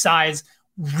good size,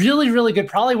 really, really good,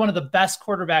 probably one of the best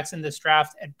quarterbacks in this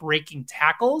draft at breaking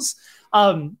tackles.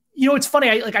 It's funny.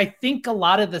 I think a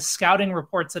lot of the scouting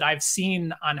reports that I've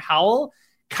seen on Howell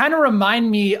kind of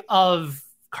remind me of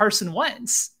Carson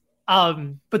Wentz.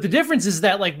 But the difference is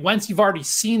that Wentz, you've already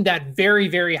seen that very,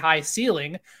 very high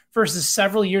ceiling versus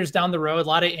several years down the road, a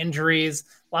lot of injuries,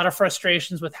 a lot of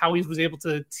frustrations with how he was able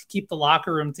to keep the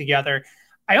locker room together.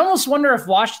 I almost wonder if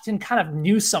Washington kind of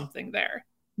knew something there,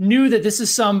 knew that this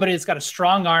is somebody that's got a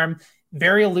strong arm,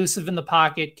 very elusive in the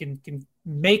pocket, can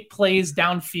make plays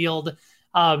downfield.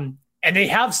 And they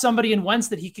have somebody in Wentz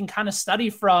that he can kind of study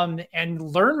from and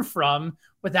learn from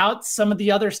without some of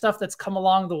the other stuff that's come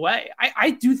along the way.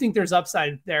 I do think there's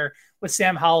upside there with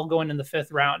Sam Howell going in the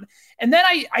 5th round. And then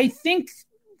I think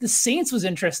the Saints was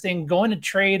interesting going to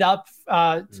trade up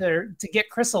to get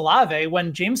Chris Olave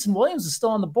when Jameson Williams is still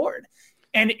on the board.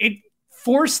 And it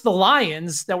forced the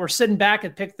Lions that were sitting back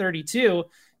at pick 32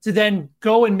 to then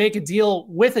go and make a deal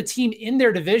with a team in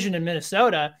their division in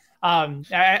Minnesota.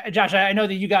 Josh, I know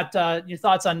that you got your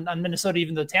thoughts on Minnesota,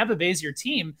 even though Tampa Bay is your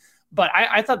team, but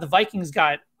I thought the Vikings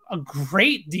got a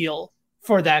great deal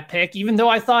for that pick, even though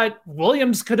I thought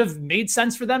Williams could have made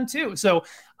sense for them too. So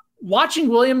watching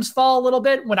Williams fall a little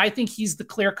bit when I think he's the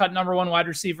clear-cut number 1 wide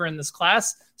receiver in this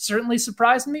class certainly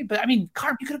surprised me. But I mean,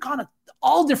 Carm, you could have gone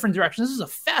all different directions. This was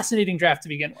a fascinating draft to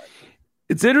begin with.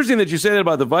 It's interesting that you say that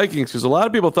about the Vikings, because a lot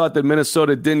of people thought that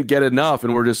Minnesota didn't get enough,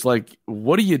 and we're just like,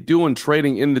 what are you doing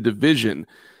trading in the division?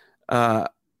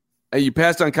 You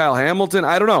passed on Kyle Hamilton?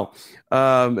 I don't know.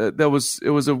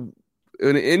 It was an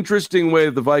interesting way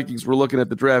that the Vikings were looking at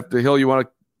the draft. Hill, you want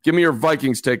to give me your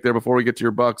Vikings take there before we get to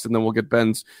your Bucks, and then we'll get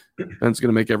Ben's. Ben's going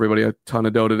to make everybody a ton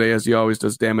of dough today, as he always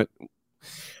does, damn it.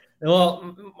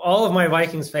 Well, all of my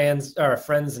Vikings fans, or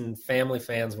friends and family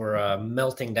fans, were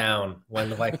melting down when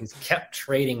the Vikings kept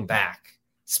trading back.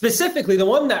 Specifically, the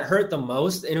one that hurt the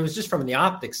most, and it was just from the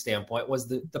optics standpoint, was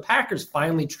the Packers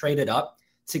finally traded up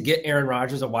to get Aaron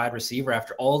Rodgers a wide receiver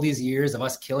after all these years of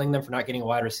us killing them for not getting a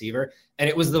wide receiver. And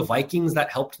it was the Vikings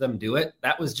that helped them do it.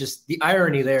 That was just the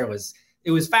irony there.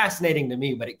 It was fascinating to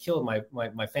me, but it killed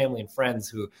my family and friends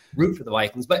who root for the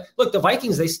Vikings. But look, the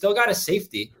Vikings, they still got a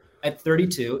safety at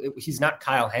 32. He's not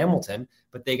Kyle Hamilton,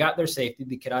 but they got their safety,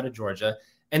 the kid out of Georgia.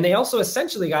 And they also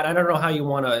essentially got, I don't know how you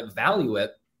want to value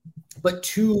it, but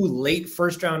 2 late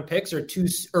first-round picks or 2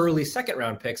 early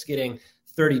second-round picks getting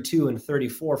 32 and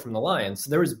 34 from the Lions. So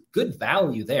there was good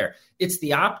value there. It's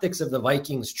the optics of the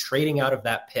Vikings trading out of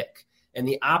that pick and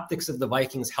the optics of the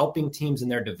Vikings helping teams in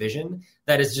their division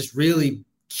that is just really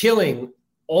killing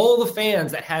all the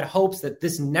fans that had hopes that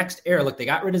this next era, look, they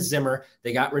got rid of Zimmer,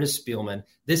 they got rid of Spielman.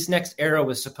 This next era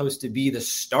was supposed to be the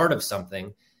start of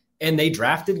something. And they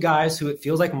drafted guys who it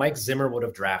feels like Mike Zimmer would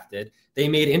have drafted. They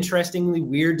made interestingly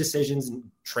weird decisions,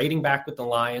 trading back with the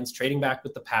Lions, trading back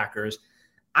with the Packers.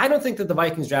 I don't think that the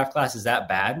Vikings draft class is that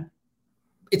bad.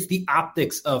 It's the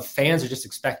optics of fans are just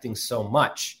expecting so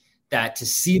much that to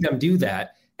see them do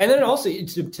that. And then also,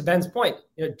 to Ben's point,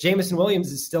 Jameson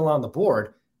Williams is still on the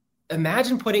board.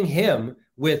 Imagine putting him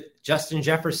with Justin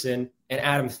Jefferson and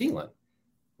Adam Thielen.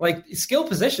 Like, skill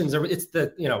positions we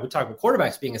talk about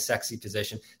quarterbacks being a sexy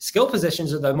position. Skill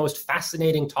positions are the most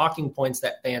fascinating talking points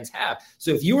that fans have.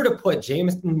 So if you were to put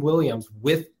Jameson Williams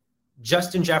with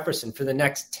Justin Jefferson for the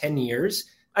next 10 years,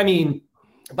 I mean,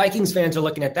 Vikings fans are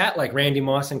looking at that like Randy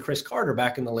Moss and Chris Carter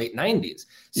back in the late 90s.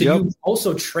 So you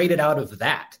also traded out of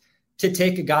that to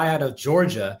take a guy out of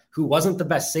Georgia who wasn't the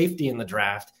best safety in the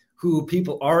draft, who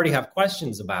people already have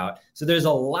questions about. So there's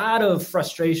a lot of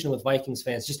frustration with Vikings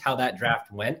fans, just how that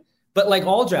draft went. But like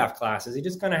all draft classes, you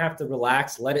just kind of have to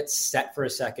relax, let it set for a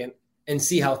second and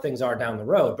see how things are down the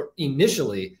road. But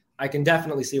initially, I can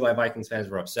definitely see why Vikings fans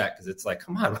were upset because it's like,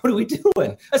 come on, what are we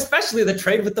doing? Especially the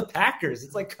trade with the Packers.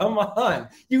 It's like, come on,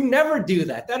 you never do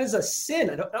that. That is a sin,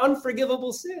 an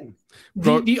unforgivable sin.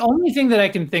 The only thing that I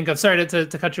can think of, sorry to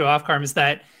cut you off, Carm, is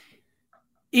that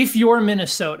if you're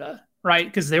Minnesota, right,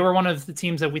 because they were one of the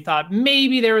teams that we thought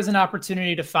maybe there was an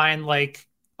opportunity to find like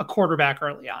a quarterback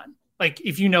early on. Like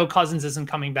if Cousins isn't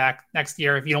coming back next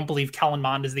year, if you don't believe Kellen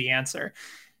Mond is the answer,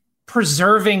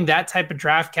 preserving that type of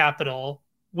draft capital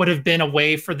would have been a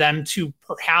way for them to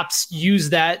perhaps use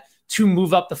that to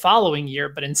move up the following year.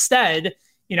 But instead,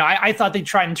 I thought they'd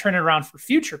try and turn it around for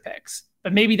future picks,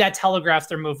 but maybe that telegraphs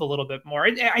their move a little bit more.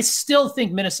 I still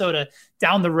think Minnesota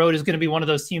down the road is going to be one of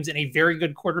those teams in a very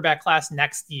good quarterback class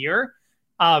next year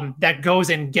that goes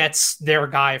and gets their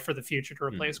guy for the future to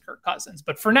replace Kirk Cousins.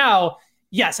 But for now,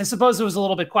 yes, I suppose it was a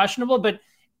little bit questionable, but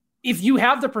if you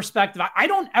have the perspective, I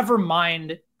don't ever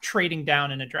mind trading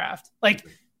down in a draft. Like,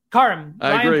 Carm,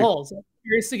 Ryan Poles,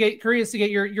 curious to get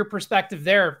your perspective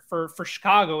there for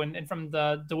Chicago and from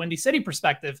the Windy City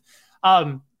perspective.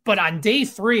 But on day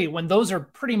 3, when those are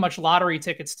pretty much lottery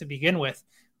tickets to begin with,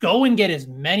 go and get as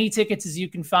many tickets as you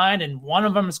can find, and one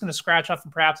of them is going to scratch off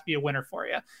and perhaps be a winner for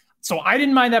you. So I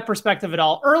didn't mind that perspective at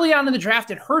all. Early on in the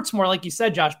draft, it hurts more, like you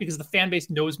said, Josh, because the fan base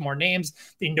knows more names.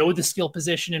 They know the skill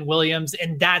position in Williams,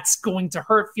 and that's going to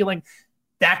hurt, feeling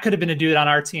that could have been a dude on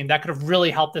our team. That could have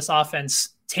really helped this offense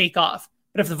take off.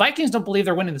 But if the Vikings don't believe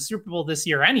they're winning the Super Bowl this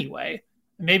year anyway,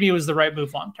 maybe it was the right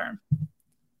move long term.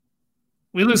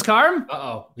 We lose Carm?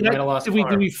 Uh-oh. You might have lost Did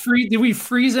we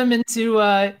freeze him into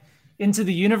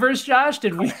the universe, Josh?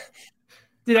 Did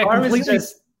I completely...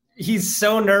 He's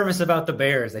so nervous about the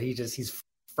Bears that he's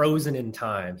frozen in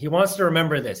time. He wants to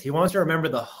remember this. He wants to remember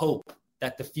the hope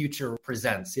that the future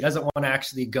presents. He doesn't want to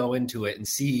actually go into it and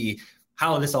see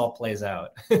how this all plays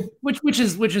out. which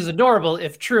is adorable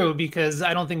if true, because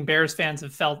I don't think Bears fans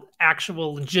have felt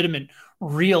actual legitimate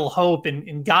real hope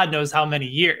in God knows how many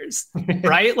years,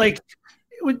 right? Like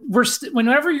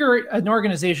whenever you're an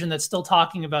organization that's still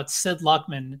talking about Sid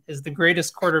Luckman as the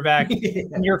greatest quarterback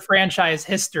in your franchise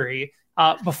history,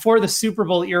 before the Super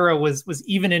Bowl era was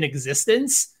even in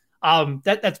existence,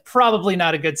 that's probably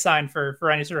not a good sign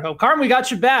for any sort of hope. Carm, we got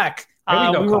you back. We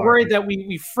were worried that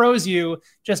we froze you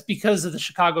just because of the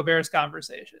Chicago Bears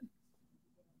conversation.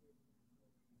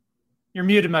 You're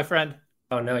muted, my friend.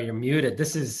 Oh no, you're muted.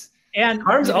 This is and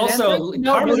Carm's also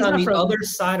Carm's on the frozen. other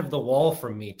side of the wall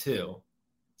from me too.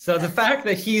 So the fact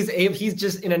that he's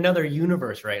just in another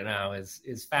universe right now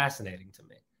is fascinating to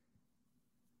me.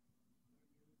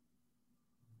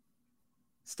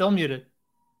 Still muted,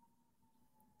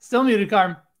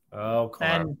 Carm. Oh,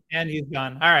 Carm. And he's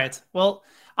gone. All right. Well,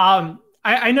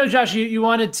 I know, Josh, you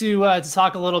wanted to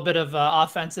talk a little bit of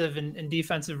offensive and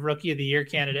defensive rookie of the year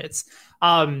candidates.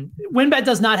 WinBet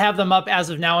does not have them up as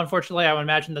of now, unfortunately. I would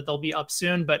imagine that they'll be up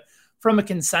soon. But from a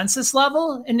consensus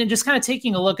level, and then just kind of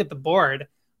taking a look at the board,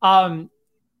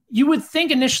 you would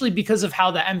think initially, because of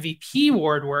how the MVP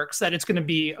award works, that it's going to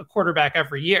be a quarterback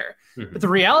every year. Mm-hmm. But the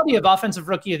reality of offensive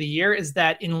rookie of the year is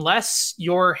that unless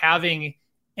you're having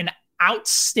an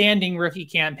outstanding rookie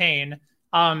campaign,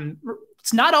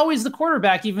 it's not always the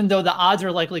quarterback, even though the odds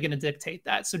are likely going to dictate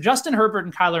that. So Justin Herbert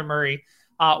and Kyler Murray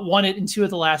won it in 2 of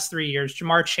the last 3 years.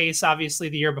 Jamar Chase, obviously,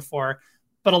 the year before.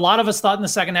 but a lot of us thought in the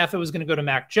second half it was going to go to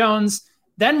Mac Jones.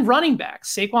 Then running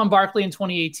backs, Saquon Barkley in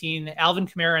 2018, Alvin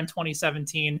Kamara in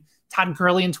 2017, Todd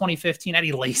Gurley in 2015,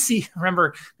 Eddie Lacy.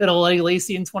 Remember that old Eddie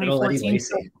Lacy in 2014?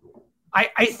 So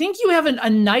I think you have a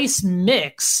nice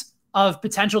mix of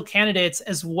potential candidates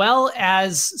as well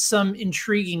as some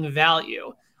intriguing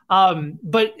value.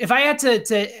 But if I had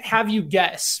to have you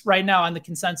guess right now on the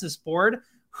consensus board,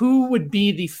 who would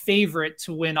be the favorite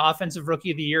to win Offensive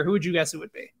Rookie of the Year? Who would you guess it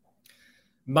would be?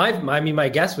 My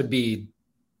guess would be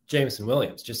Jameson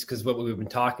Williams, just because what we've been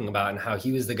talking about and how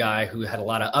he was the guy who had a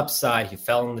lot of upside. He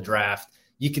fell in the draft.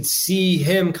 You could see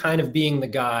him kind of being the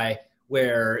guy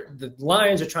where the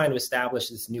Lions are trying to establish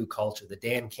this new culture, the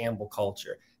Dan Campbell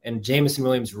culture, and Jameson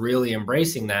Williams really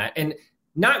embracing that. And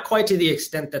not quite to the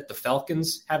extent that the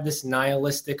Falcons have this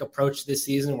nihilistic approach this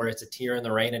season where it's a tear in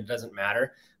the rain and it doesn't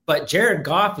matter. But Jared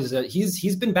Goff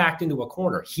he's been backed into a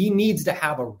corner. He needs to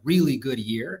have a really good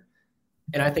year.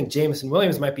 And I think Jameson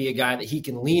Williams might be a guy that he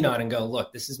can lean on and go,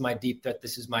 look, this is my deep threat.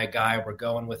 This is my guy. We're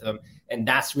going with him. And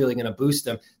that's really going to boost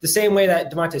him. The same way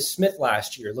that Devontae Smith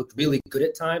last year looked really good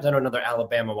at times. I know another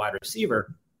Alabama wide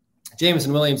receiver.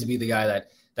 Jameson Williams would be the guy that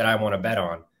I want to bet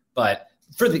on. But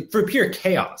for pure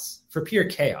chaos,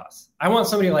 I want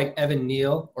somebody like Evan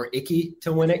Neal or Icky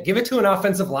to win it. Give it to an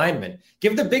offensive lineman.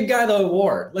 Give the big guy the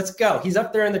award. Let's go. He's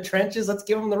up there in the trenches. Let's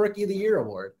give him the Rookie of the Year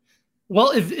award.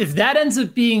 Well, if that ends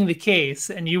up being the case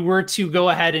and you were to go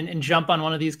ahead and jump on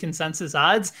one of these consensus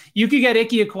odds, you could get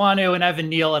Ike Ekwonu and Evan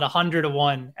Neal at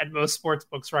 100-1 at most sports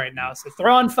books right now. So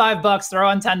throw on $5, throw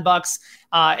on $10,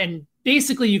 and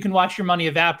basically you can watch your money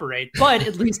evaporate, but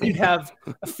at least you'd have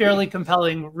a fairly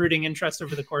compelling rooting interest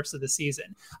over the course of the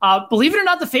season. Believe it or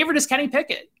not, the favorite is Kenny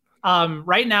Pickett.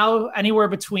 Right now, anywhere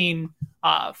between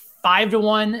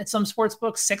 5-1 at some sports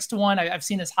books, 6-1. I've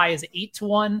seen as high as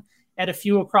 8-1 at a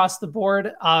few across the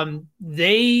board.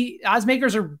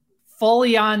 Oddsmakers are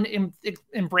fully on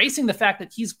embracing the fact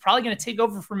that he's probably going to take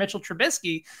over for Mitchell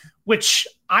Trubisky, which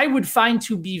I would find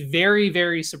to be very,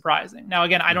 very surprising. Now,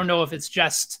 again, I don't know if it's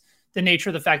just the nature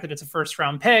of the fact that it's a first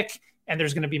round pick and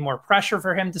there's going to be more pressure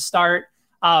for him to start.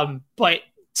 But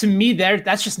to me,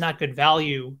 that's just not good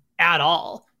value at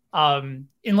all.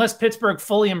 Unless Pittsburgh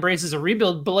fully embraces a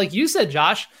rebuild. But like you said,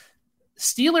 Josh,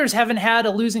 Steelers haven't had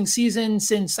a losing season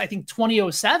since, I think,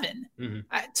 2007. Mm-hmm.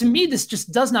 To me, this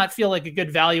just does not feel like a good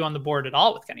value on the board at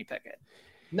all with Kenny Pickett.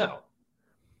 No.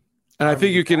 And I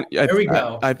think you can. There we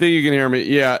go. I think you can hear me.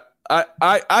 Yeah,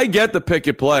 I get the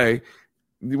Pickett play.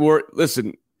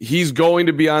 Listen, he's going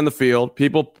to be on the field.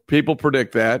 People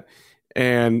predict that,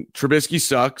 and Trubisky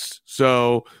sucks.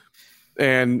 So,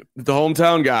 and the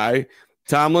hometown guy,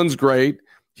 Tomlin's great.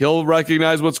 He'll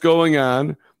recognize what's going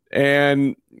on,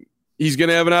 and he's going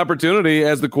to have an opportunity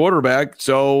as the quarterback.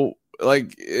 So,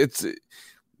 like, it's the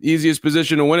easiest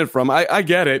position to win it from. I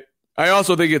get it. I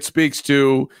also think it speaks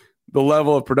to the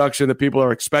level of production that people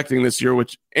are expecting this year,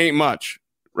 which ain't much,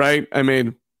 right? I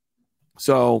mean,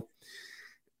 so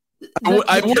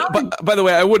by the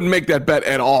way, I wouldn't make that bet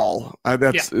at all.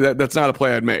 That's not a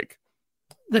play I'd make.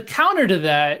 The counter to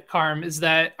that, Carm, is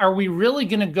that are we really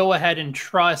going to go ahead and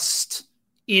trust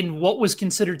in what was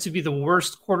considered to be the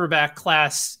worst quarterback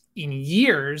class in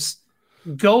years,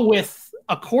 go with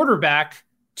a quarterback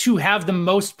to have the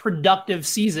most productive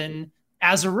season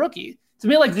as a rookie? To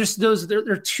me, like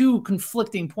they're two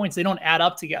conflicting points. They don't add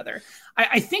up together.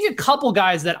 I think a couple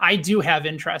guys that I do have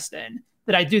interest in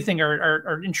that I do think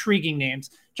are intriguing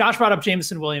names. Josh brought up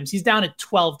Jameson Williams. He's down at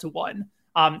 12-1.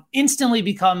 Instantly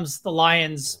becomes the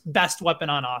Lions' best weapon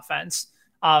on offense.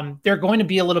 They're going to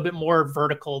be a little bit more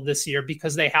vertical this year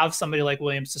because they have somebody like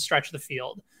Williams to stretch the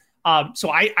field. So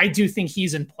I do think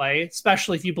he's in play,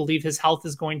 especially if you believe his health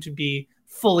is going to be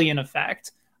fully in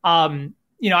effect.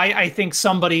 I think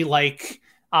somebody like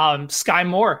Sky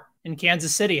Moore in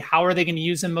Kansas City, how are they going to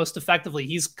use him most effectively?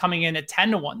 He's coming in at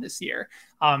 10-1 this year.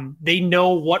 They know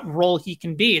what role he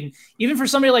can be. And even for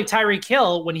somebody like Tyreek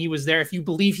Hill, when he was there, if you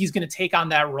believe he's going to take on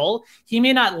that role, he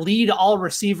may not lead all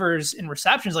receivers in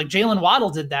receptions like Jalen Waddle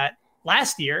did that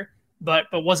last year, but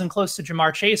wasn't close to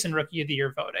Jamar Chase in Rookie of the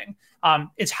Year voting.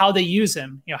 It's how they use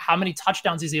him, how many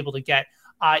touchdowns he's able to get.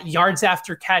 Yards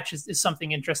after catch is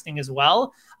something interesting as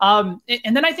well. And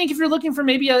then I think if you're looking for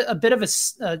maybe a bit of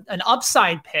an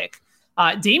upside pick,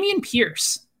 Dameon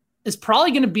Pierce is probably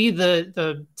going to be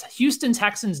the Houston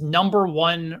Texans' number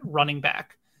one running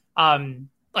back.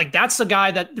 Like that's a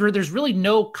guy that there's really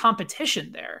no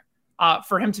competition there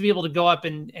for him to be able to go up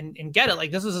and get it. Like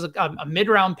this was a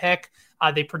mid-round pick.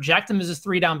 They project him as a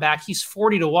 3-down back. He's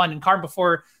 40-1. And Carm,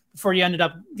 before you ended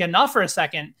up getting off for a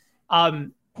second,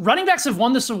 running backs have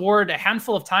won this award a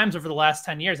handful of times over the last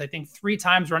 10 years. I think 3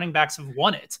 times running backs have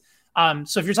won it.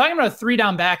 So if you're talking about a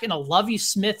 3-down back in a Lovie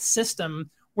Smith system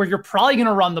where you're probably going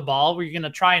to run the ball, where you're going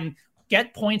to try and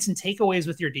get points and takeaways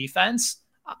with your defense,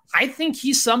 I think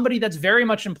he's somebody that's very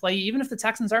much in play, even if the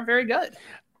Texans aren't very good.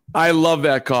 I love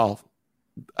that call.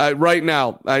 Right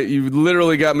now, you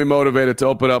literally got me motivated to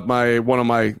open up one of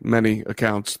my many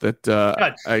accounts that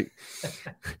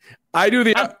I do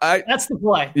that's the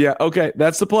play. Yeah, okay,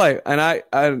 that's the play. And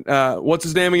I what's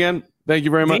his name again? Thank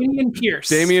you very much.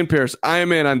 Dameon Pierce. I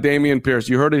am in on Dameon Pierce.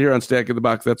 You heard it here on Stacking the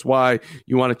Box. That's why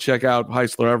you want to check out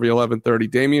Heisler every 11:30.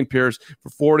 Dameon Pierce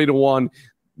for 40-1.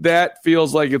 That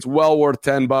feels like it's well worth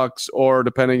 $10, or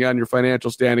depending on your financial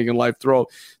standing in life, throw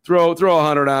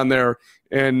 100 on there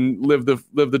and live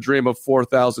the dream of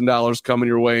 $4,000 coming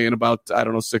your way in about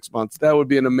 6 months. That would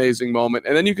be an amazing moment.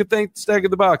 And then you could thank Stacking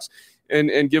the Box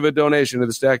and give a donation to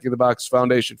the Stacking the Box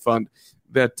Foundation Fund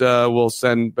that will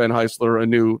send Ben Heisler a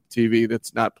new TV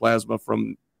that's not plasma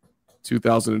from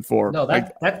 2004. No, that's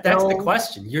the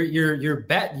question. Your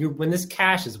bet. When this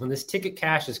ticket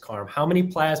cashes, Carm, how many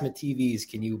plasma TVs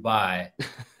can you buy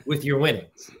with your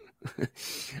winnings?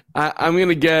 I'm going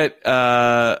to get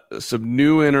some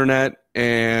new internet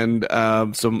and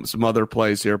some other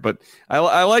plays here, but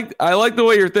I like the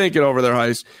way you're thinking over there,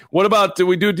 Heist. What about, did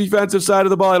we do defensive side of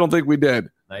the ball? I don't think we did.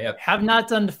 Have not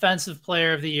done defensive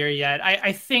player of the year yet.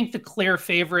 I think the clear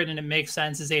favorite, and it makes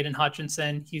sense, is Aiden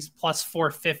Hutchinson. He's plus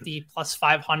 450, plus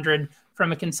 500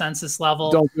 from a consensus level.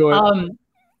 Don't do it.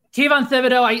 Kayvon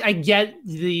Thibodeau, I get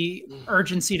the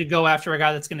urgency to go after a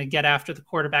guy that's going to get after the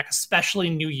quarterback, especially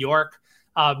New York.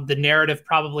 The narrative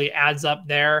probably adds up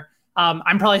there.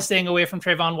 I'm probably staying away from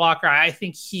Trayvon Walker. I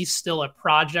think he's still a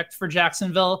project for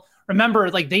Jacksonville. Remember,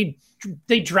 like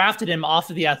they drafted him off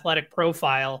of the athletic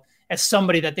profile as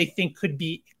somebody that they think could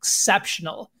be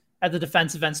exceptional at the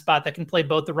defensive end spot that can play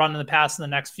both the run and the pass in the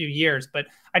next few years. But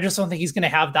I just don't think he's going to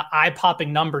have the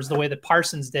eye-popping numbers the way that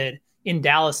Parsons did in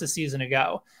Dallas a season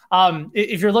ago.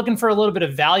 If you're looking for a little bit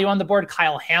of value on the board,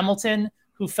 Kyle Hamilton,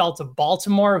 who fell to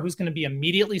Baltimore, who's going to be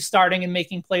immediately starting and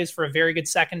making plays for a very good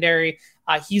secondary.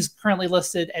 He's currently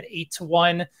listed at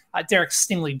 8-1. Derek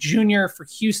Stingley Jr. for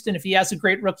Houston, if he has a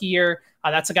great rookie year,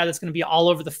 that's a guy that's going to be all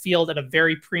over the field at a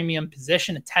very premium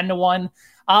position at 10-1.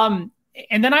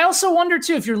 And then I also wonder,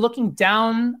 too, if you're looking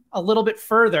down a little bit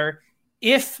further,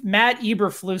 if Matt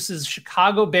Eberflus's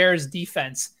Chicago Bears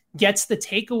defense gets the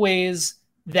takeaways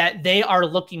that they are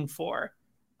looking for.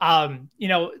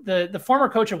 The former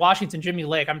coach of Washington, Jimmy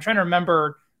Lake, I'm trying to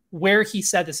remember where he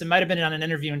said this. It might have been on an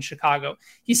interview in Chicago.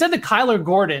 He said that Kyler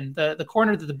Gordon, the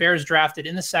corner that the Bears drafted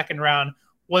in the second round,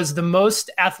 was the most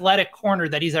athletic corner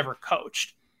that he's ever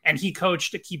coached. And he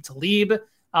coached Aqib Talib.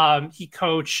 He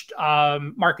coached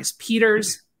Marcus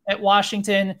Peters at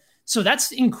Washington. So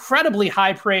that's incredibly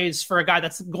high praise for a guy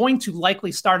that's going to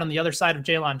likely start on the other side of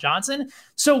Jalen Johnson.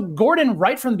 So Gordon,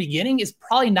 right from the beginning, is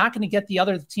probably not going to get the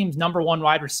other team's number one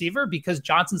wide receiver because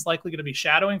Johnson's likely going to be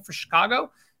shadowing for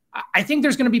Chicago. I think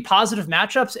there's going to be positive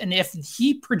matchups. And if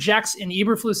he projects in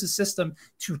Eberflus's system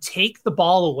to take the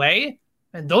ball away,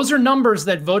 and those are numbers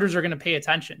that voters are going to pay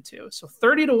attention to. So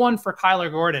 30-1 for Kyler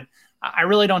Gordon. I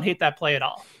really don't hate that play at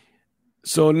all.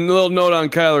 So a little note on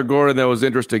Kyler Gordon that was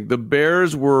interesting. The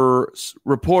Bears were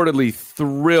reportedly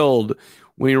thrilled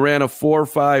when he ran a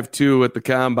 4.52 at the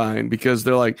combine because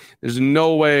they're like, there's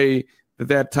no way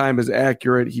that time is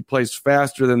accurate. He plays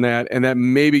faster than that, and that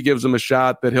maybe gives him a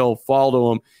shot that he'll fall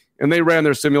to him. And they ran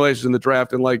their simulations in the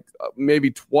draft, and like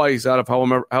maybe twice out of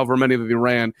however many that they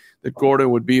ran, that Gordon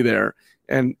would be there.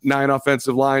 And 9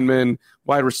 offensive linemen,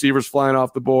 wide receivers flying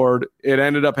off the board. It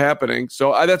ended up happening.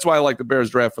 So that's why I like the Bears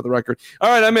draft, for the record. All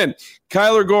right, I'm in.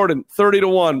 Kyler Gordon,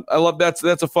 30-1. I love that.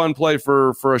 That's a fun play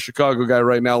for a Chicago guy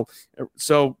right now.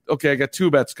 So, okay, I got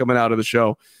 2 bets coming out of the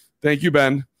show. Thank you,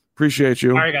 Ben. Appreciate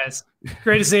you. All right, guys.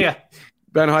 Great to see you.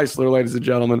 Ben Heisler, ladies and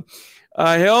gentlemen.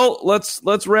 Hill,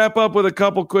 let's wrap up with a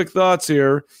couple quick thoughts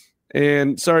here.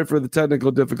 And sorry for the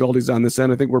technical difficulties on this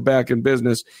end. I think we're back in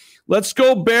business. Let's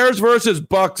go Bears versus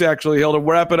Bucks, actually, Hill, to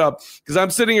wrap it up, because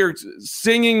I'm sitting here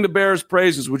singing the Bears'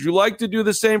 praises. Would you like to do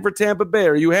the same for Tampa Bay?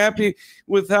 Are you happy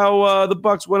with how the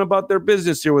Bucks went about their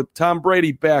business here with Tom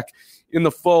Brady back in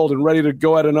the fold and ready to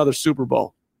go at another Super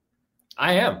Bowl?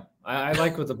 I am. I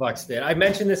like what the Bucks did. I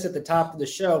mentioned this at the top of the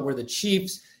show where the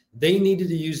Chiefs, they needed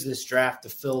to use this draft to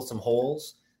fill some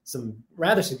holes, some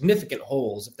rather significant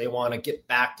holes if they want to get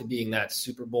back to being that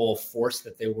Super Bowl force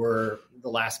that they were the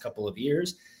last couple of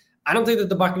years. I don't think that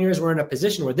the Buccaneers were in a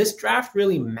position where this draft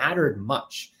really mattered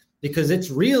much because it's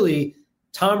really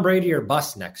Tom Brady or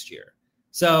bust next year.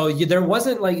 So there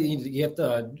wasn't like you have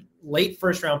the late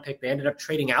first round pick. They ended up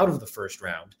trading out of the first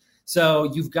round.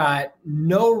 So you've got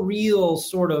no real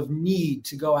sort of need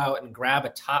to go out and grab a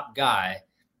top guy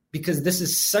because this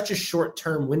is such a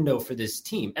short-term window for this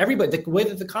team. Everybody, the way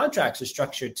that the contracts are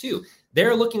structured too,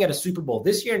 they're looking at a Super Bowl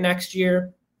this year, next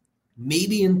year,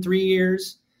 maybe in 3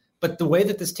 years. But the way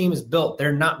that this team is built,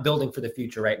 they're not building for the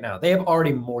future right now. They have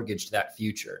already mortgaged that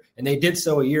future. And they did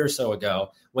so a year or so ago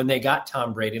when they got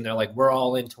Tom Brady. And they're like, we're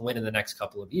all in to win in the next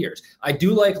couple of years. I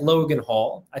do like Logan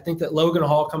Hall. I think that Logan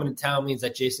Hall coming to town means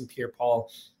that Jason Pierre-Paul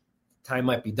time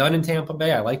might be done in Tampa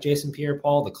Bay. I like Jason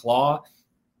Pierre-Paul, the Claw.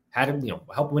 Had him,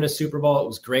 help win a Super Bowl. It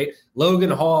was great.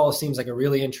 Logan Hall seems like a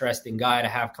really interesting guy to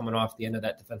have coming off the end of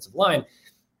that defensive line.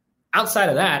 Outside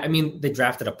of that, I mean, they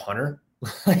drafted a punter.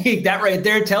 Like that right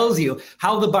there tells you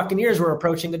how the Buccaneers were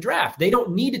approaching the draft. They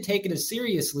don't need to take it as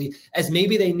seriously as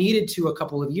maybe they needed to a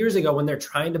couple of years ago when they're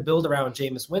trying to build around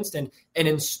Jameis Winston and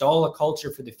install a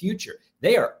culture for the future.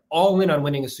 They are all in on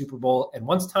winning a Super Bowl. And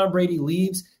once Tom Brady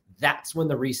leaves, that's when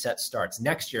the reset starts.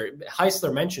 Next year,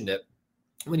 Heisler mentioned it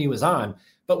when he was on,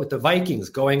 but with the Vikings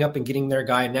going up and getting their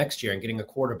guy next year and getting a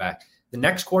quarterback, the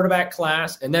next quarterback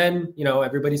class, and then,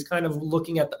 everybody's kind of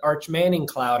looking at the Arch Manning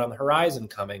cloud on the horizon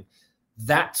coming.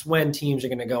 That's when teams are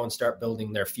going to go and start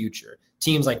building their future.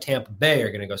 Teams like Tampa Bay are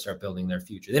going to go start building their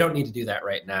future. They don't need to do that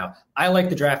right now. I like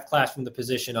the draft class from the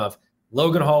position of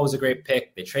Logan Hall was a great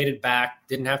pick. They traded back,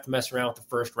 didn't have to mess around with the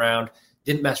first round,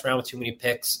 didn't mess around with too many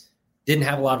picks, didn't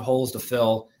have a lot of holes to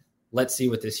fill. Let's see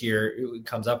what this year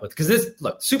comes up with. Because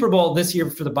Super Bowl this year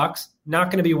for the Bucs,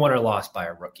 not going to be won or lost by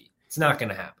a rookie. It's not going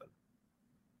to happen.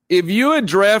 If you had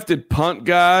drafted Punt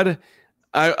God,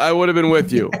 I would have been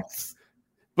with you. Yes.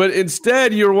 But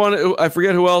instead, you're one. I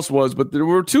forget who else was, but there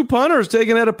were two punters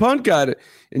taken at a Punt God,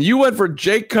 and you went for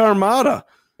Jake Caramata,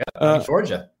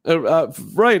 Georgia,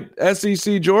 right?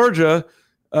 SEC Georgia,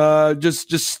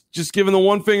 just giving the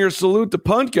one finger salute to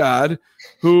Punt God,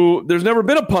 who there's never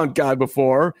been a Punt God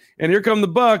before, and here come the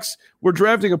Bucs. We're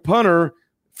drafting a punter,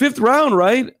 5th round,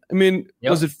 right? I mean,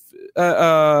 Was it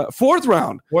 4th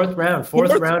round? Fourth round,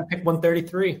 pick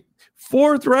 133.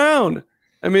 4th round.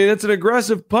 I mean, it's an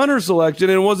aggressive punter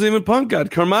selection, and it wasn't even Punt God.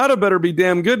 Caramata better be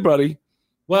damn good, buddy.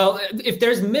 Well, if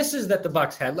there's misses that the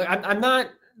Bucs had, I'm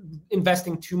not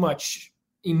investing too much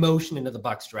emotion into the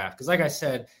Bucs draft because, like I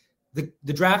said,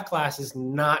 the draft class is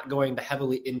not going to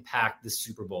heavily impact the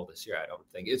Super Bowl this year. I don't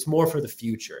think it's more for the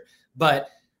future. But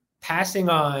passing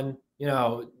on,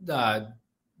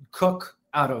 Cook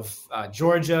out of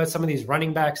Georgia, some of these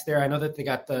running backs there. I know that they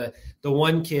got the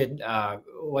one kid,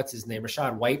 what's his name,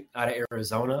 Rachaad White out of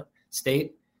Arizona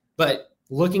State. But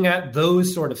looking at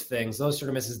those sort of things, those sort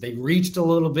of misses, they reached a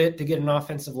little bit to get an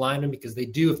offensive lineman because they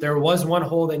do. If there was one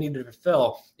hole they needed to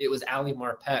fill, it was Ali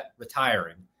Marpet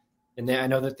retiring. And then I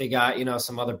know that they got,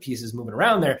 some other pieces moving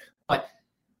around there. But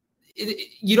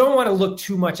you don't want to look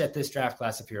too much at this draft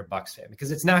class if you're a Bucs fan because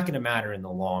it's not going to matter in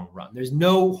the long run. There's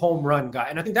no home run guy.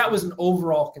 And I think that was an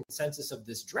overall consensus of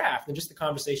this draft and just the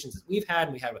conversations that we've had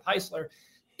and we had with Heisler.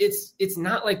 It's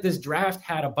not like this draft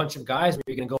had a bunch of guys where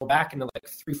you're going to go back into like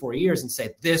 3-4 years and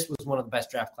say this was one of the best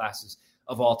draft classes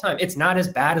of all time. It's not as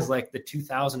bad as like the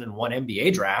 2001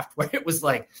 NBA draft where it was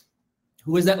like,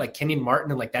 who is that? Like Kenyon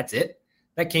Martin and like that's it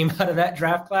that came out of that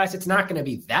draft class. It's not going to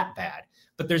be that bad.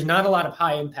 But there's not a lot of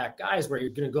high impact guys where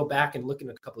you're going to go back and look in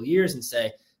a couple of years and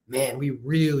say, man, we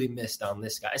really missed on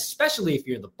this guy, especially if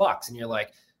you're the Bucs and you're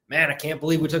like, man, I can't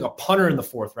believe we took a punter in the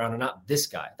 4th round and not this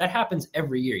guy. That happens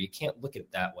every year. You can't look at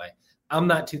it that way. I'm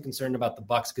not too concerned about the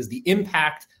Bucs because the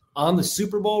impact on the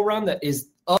Super Bowl run that is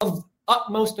of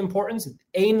utmost importance,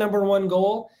 a number one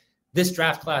goal, this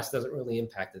draft class doesn't really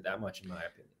impact it that much in my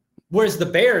opinion. Whereas the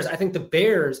Bears, I think the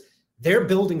Bears, they're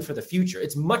building for the future.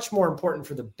 It's much more important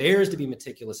for the Bears to be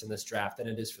meticulous in this draft than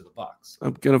it is for the Bucs.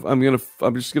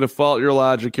 I'm just gonna follow your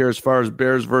logic here as far as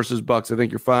Bears versus Bucs. I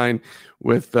think you're fine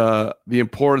with the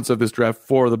importance of this draft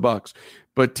for the Bucs,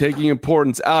 but taking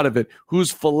importance out of it, whose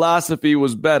philosophy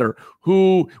was better,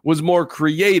 who was more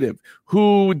creative,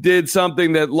 who did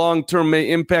something that long term may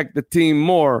impact the team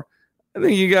more. I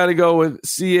think you got to go with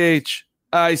CHICAGO,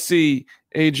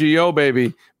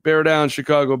 baby. Bear down,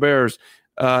 Chicago Bears.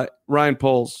 Ryan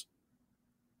Poles,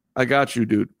 I got you,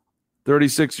 dude.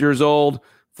 36 years old,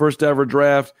 first ever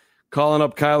draft, calling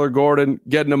up Kyler Gordon,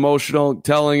 getting emotional,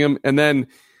 telling him, and then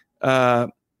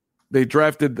they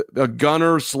drafted a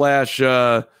gunner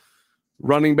 /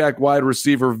 running back wide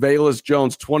receiver, Velus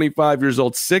Jones, 25 years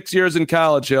old, 6 years in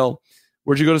college, Hill.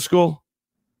 Where'd you go to school?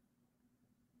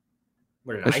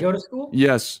 Where did I go to school?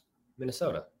 Yes.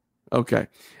 Minnesota. Okay.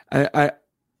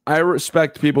 I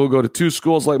respect people who go to 2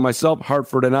 schools like myself,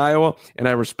 Hartford and Iowa, and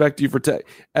I respect you for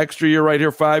extra year right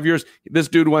here, 5 years. This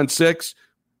dude went 6.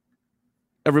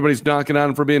 Everybody's knocking on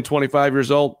him for being 25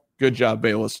 years old. Good job,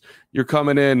 Velus. You're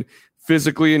coming in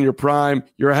physically in your prime.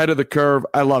 You're ahead of the curve.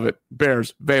 I love it.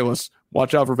 Bears, Velus.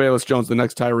 Watch out for Velus Jones, the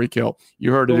next Tyreek Hill.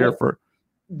 You heard it here for.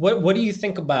 What do you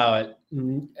think about?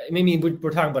 I mean, we're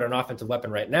talking about an offensive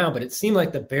weapon right now, but it seemed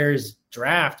like the Bears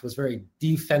draft was very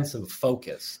defensive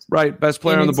focused. Right, best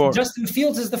player on the board. Justin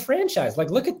Fields is the franchise. Like,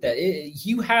 look at that.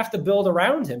 You have to build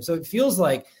around him. So it feels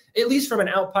like, at least from an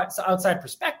outside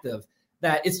perspective,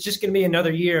 that it's just going to be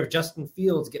another year of Justin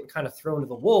Fields getting kind of thrown to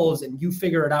the wolves, and you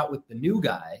figure it out with the new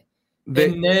guy.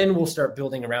 And then we'll start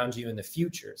building around you in the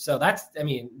future. So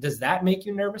does that make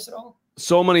you nervous at all?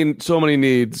 So many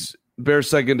needs. Bears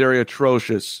secondary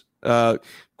atrocious.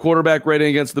 Quarterback rating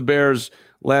against the Bears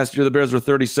last year, the Bears were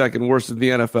 32nd, worst in the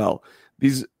NFL.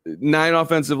 These 9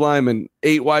 offensive linemen,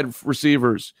 8 wide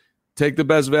receivers, take the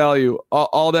best value.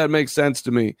 All that makes sense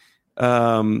to me.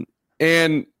 And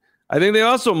I think they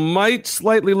also might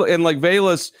slightly look, and like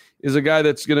Velus is a guy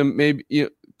that's going to maybe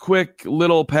quick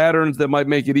little patterns that might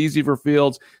make it easy for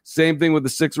Fields. Same thing with the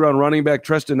 6th-round running back,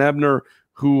 Treston Ebner,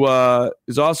 who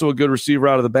is also a good receiver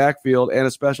out of the backfield and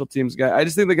a special teams guy. I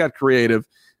just think they got creative.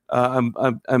 I'm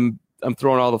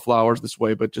throwing all the flowers this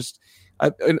way, but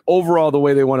and overall the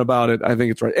way they went about it, I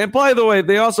think it's right. And by the way,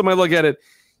 they also might look at it.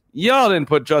 Y'all didn't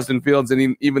put Justin Fields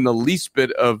in even the least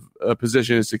bit of a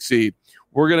position to succeed.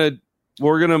 We're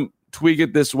gonna tweak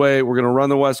it this way. We're gonna run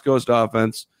the West Coast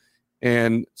offense,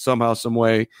 and somehow, some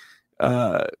way,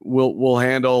 we'll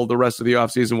handle the rest of the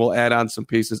offseason. We'll add on some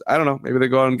pieces. I don't know. Maybe they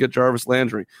go out and get Jarvis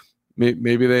Landry.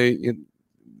 Maybe they,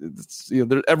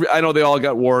 I know they all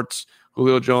got warts,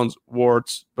 Julio Jones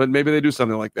warts, but maybe they do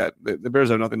something like that. The Bears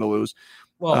have nothing to lose.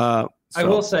 Well, I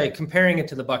will say, comparing it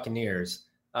to the Buccaneers,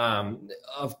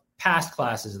 of past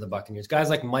classes of the Buccaneers, guys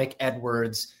like Mike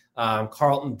Edwards,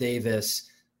 Carlton Davis,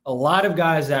 a lot of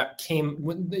guys that came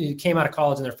out of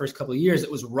college in their first couple of years, it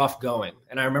was rough going.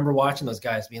 And I remember watching those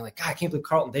guys being like, God, I can't believe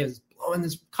Carlton Davis is blowing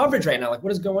this coverage right now. Like,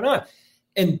 what is going on?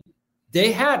 And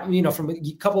they had, from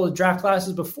a couple of draft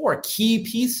classes before, key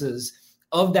pieces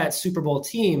of that Super Bowl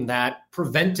team that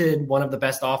prevented one of the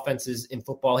best offenses in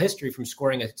football history from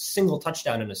scoring a single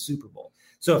touchdown in a Super Bowl.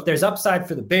 So if there's upside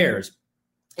for the Bears,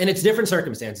 and it's different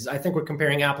circumstances. I think we're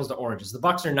comparing apples to oranges. The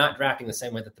Bucs are not drafting the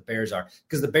same way that the Bears are,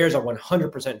 because the Bears are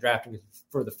 100% drafting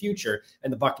for the future,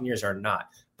 and the Buccaneers are not.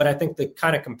 But I think the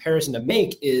kind of comparison to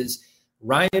make is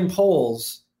Ryan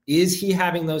Poles, is he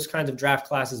having those kinds of draft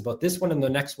classes, both this one and the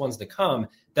next ones to come,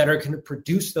 that are going to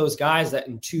produce those guys that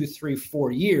in 2, 3,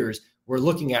 4 years we're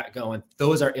looking at going,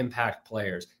 those are impact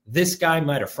players. This guy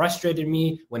might have frustrated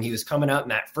me when he was coming out in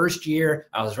that first year.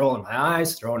 I was rolling my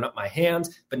eyes, throwing up my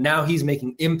hands, but now he's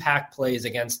making impact plays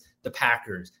against the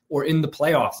Packers or in the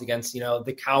playoffs against,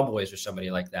 the Cowboys or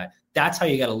somebody like that. That's how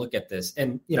you got to look at this.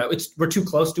 And, we're too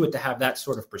close to it to have that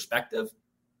sort of perspective.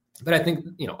 But I think,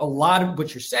 a lot of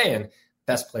what you're saying,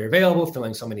 best player available,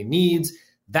 filling so many needs,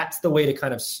 that's the way to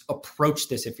kind of approach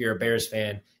this if you're a Bears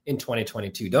fan in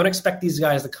 2022. Don't expect these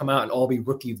guys to come out and all be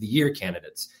Rookie of the Year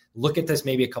candidates. Look at this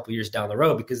maybe a couple years down the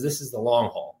road, because this is the long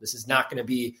haul. This is not going to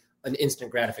be an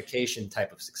instant gratification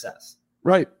type of success.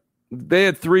 Right. They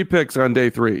had 3 picks on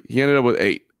day 3. He ended up with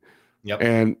 8. Yep.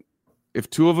 And if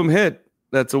 2 of them hit,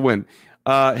 that's a win.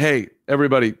 Hey,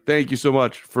 everybody, thank you so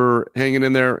much for hanging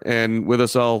in there and with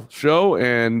us all show.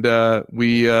 And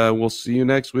we will see you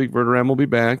next week. Verderame will be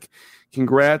back.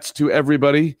 Congrats to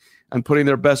everybody on putting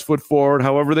their best foot forward,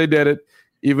 however they did it,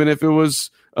 even if it was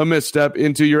a misstep,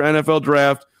 into your NFL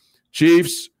draft.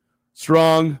 Chiefs,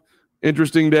 strong,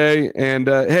 interesting day. And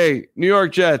hey, New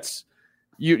York Jets,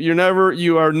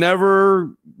 you are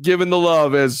never given the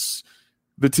love as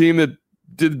the team that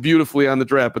did beautifully on the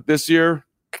draft. But this year,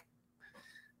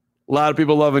 a lot of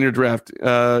people loving your draft,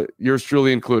 yours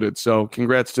truly included. So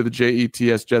congrats to the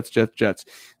Jets, Jets.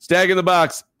 Stag in the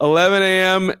Box, 11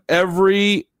 a.m.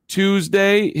 every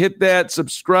Tuesday. Hit that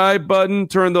subscribe button,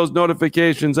 turn those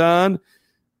notifications on,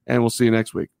 and we'll see you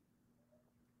next week.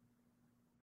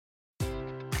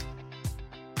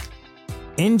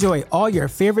 Enjoy all your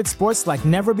favorite sports like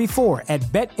never before at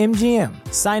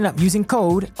BetMGM. Sign up using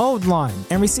code OldLine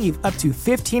and receive up to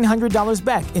 $1,500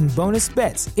 back in bonus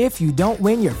bets if you don't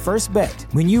win your first bet.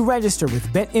 When you register with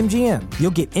BetMGM, you'll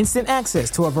get instant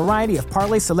access to a variety of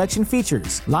parlay selection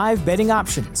features, live betting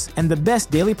options, and the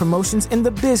best daily promotions in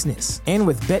the business. And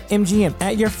with BetMGM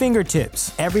at your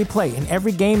fingertips, every play and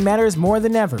every game matters more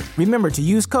than ever. Remember to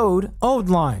use code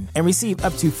OldLine and receive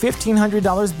up to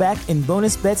 $1,500 back in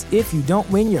bonus bets if you don't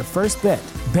win your first bet.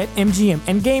 BetMGM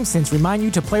and GameSense remind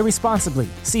you to play responsibly.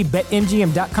 See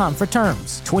BetMGM.com for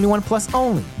terms. 21 plus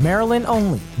only. Maryland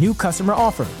only. New customer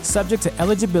offer. Subject to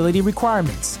eligibility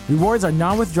requirements. Rewards are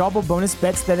non-withdrawable bonus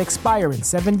bets that expire in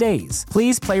 7 days.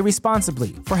 Please play responsibly.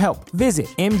 For help, visit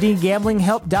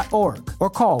mdgamblinghelp.org or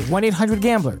call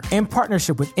 1-800-GAMBLER in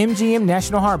partnership with MGM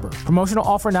National Harbor. Promotional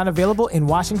offer not available in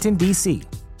Washington, D.C.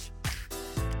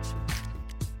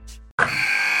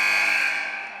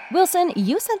 Wilson,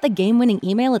 you sent the game-winning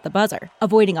email at the buzzer,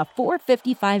 avoiding a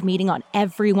 4:55 meeting on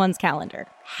everyone's calendar.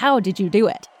 How did you do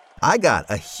it? I got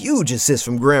a huge assist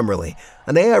from Grammarly,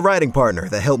 an AI writing partner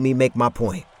that helped me make my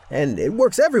point. And it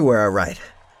works everywhere I write.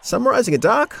 Summarizing a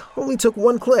doc only took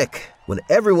 1 click. When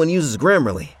everyone uses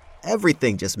Grammarly,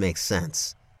 everything just makes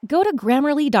sense. Go to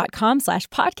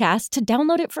Grammarly.com/podcast to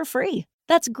download it for free.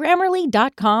 That's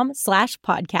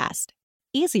Grammarly.com/podcast.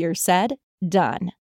 Easier said, done.